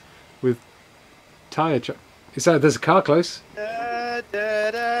corpse with tire. Is that? There's a car close. There's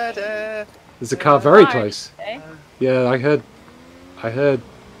a car very close. Yeah, I heard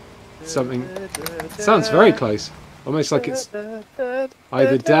something. It sounds very close. Almost like it's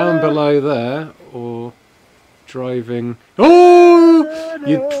either down below there or driving. Oh!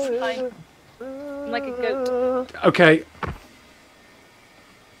 I'm like a goat. Okay.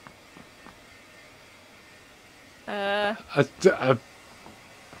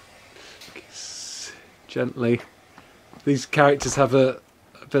 Gently. These characters have a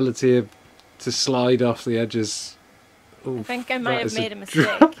ability to slide off the edges. Oof, I think I might have made a mistake.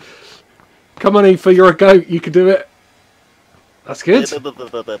 Come on, Aoife, you're a goat. You can do it. That's good.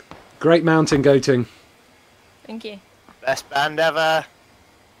 Great mountain goating. Thank you. Best band ever.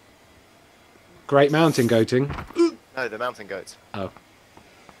 Great mountain goating. No, the mountain goats. Oh.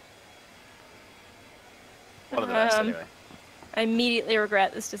 One of the best, anyway. I immediately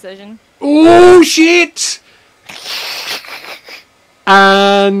regret this decision. Oh, shit!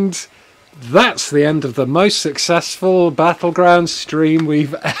 And that's the end of the most successful Battlegrounds stream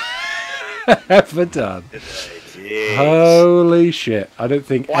we've ever done. Holy shit. I don't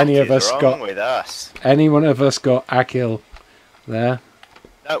think What any is of us wrong got... with us? Any one of us got a kill there.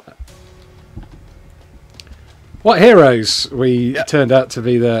 No. What heroes we turned out to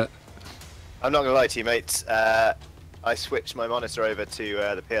be there. I'm not going to lie to you, mates. I switched my monitor over to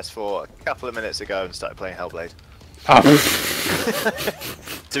the PS4 a couple of minutes ago and started playing Hellblade. Oh.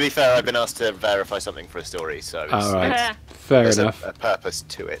 To be fair, I've been asked to verify something for a story, so it's, Alright, fair there's enough. a purpose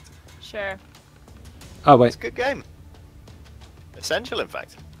to it. Sure. Oh, wait. It's a good game. Essential, in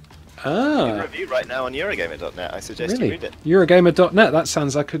fact. Ah. Good review right now on Eurogamer.net. I suggest Really? you read it. Eurogamer.net, that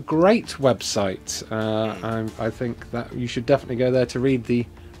sounds like a great website. I think that you should definitely go there to read the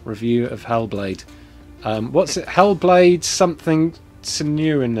review of Hellblade. What's it? Hellblade something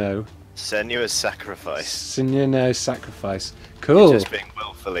Senuino. Senua's Sacrifice. Senuino Sacrifice. Cool. You're just being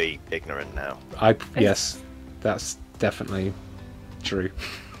willfully ignorant now. Yes, that's definitely true.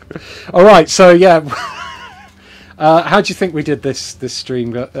 All right, so yeah. How do you think we did this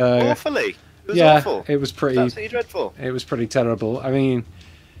stream? Awfully. It was awful. It was pretty. Absolutely dreadful. It was pretty terrible. I mean,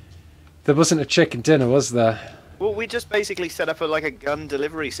 there wasn't a chicken dinner, was there? Well, we just basically set up a gun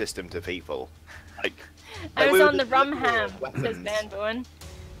delivery system to people. I was we were on the just rum looking at ham, weapons. says Van Bowen.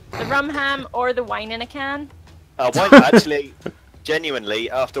 The rum ham or the wine in a can. Actually, genuinely,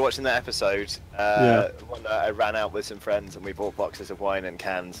 after watching that episode, one night I ran out with some friends and we bought boxes of wine and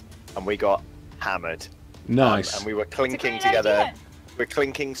cans and we got hammered. Nice. And we were clinking It's a great together. idea. We're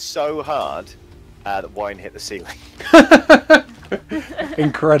clinking so hard that wine hit the ceiling.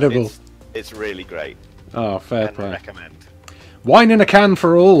 Incredible. It's really great. Oh, fair And play. recommend. Wine in a can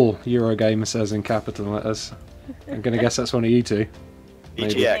for all, Eurogamer says in capital letters. I'm going to guess that's one of you two.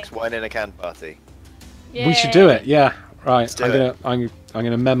 Maybe. EGX, wine in a can party. We should do it, yeah. Right, Let's do I'm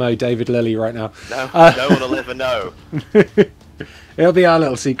gonna memo David Lilly right now. No, no one will ever know. It'll be our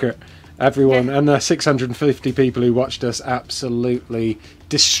little secret. Everyone and the 650 people who watched us absolutely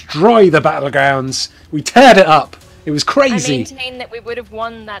destroy the Battlegrounds. We teared it up. It was I crazy. maintain that we would have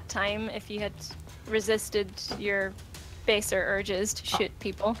won that time if you had resisted your baser urges to shoot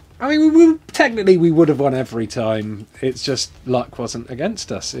people. I mean, technically we would have won every time. It's just luck wasn't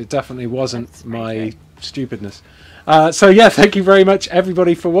against us. It definitely wasn't That's my very stupidness. So yeah, thank you very much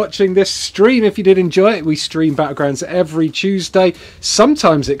everybody for watching this stream. If you did enjoy it, we stream Battlegrounds every Tuesday.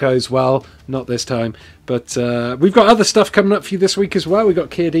 Sometimes it goes well, not this time, but we've got other stuff coming up for you this week as well. We've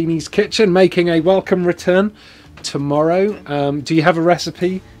got Chiodini's Kitchen making a welcome return tomorrow. Do you have a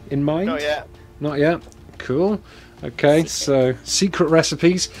recipe in mind? Not yet. Not yet. Cool. Okay, so secret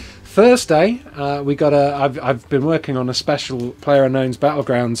recipes. Thursday, we got I've been working on a special PlayerUnknown's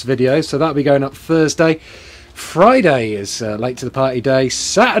Battlegrounds video, so that'll be going up Thursday. Friday is late to the party day.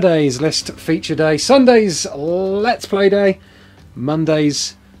 Saturday is list feature day. Sunday's let's play day.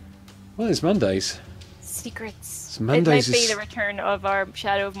 Mondays, what is Mondays? Secrets. Mondays it might be is- the return of our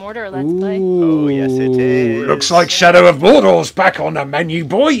Shadow of Mordor Let's Play. Oh, yes, it is. Looks like Shadow of Mordor's back on the menu,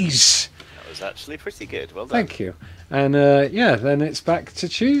 boys. That was actually pretty good. Well done. Thank you. And yeah, then it's back to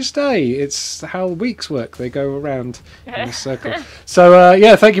Tuesday. It's how weeks work. They go around in a circle. So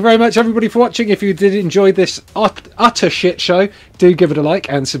yeah, thank you very much everybody for watching. If you did enjoy this utter shit show, do give it a like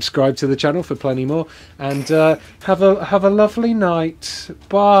and subscribe to the channel for plenty more. And have a lovely night.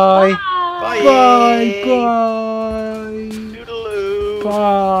 Bye. Bye. Bye. Bye. Toodaloo.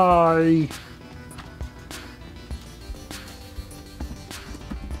 Bye.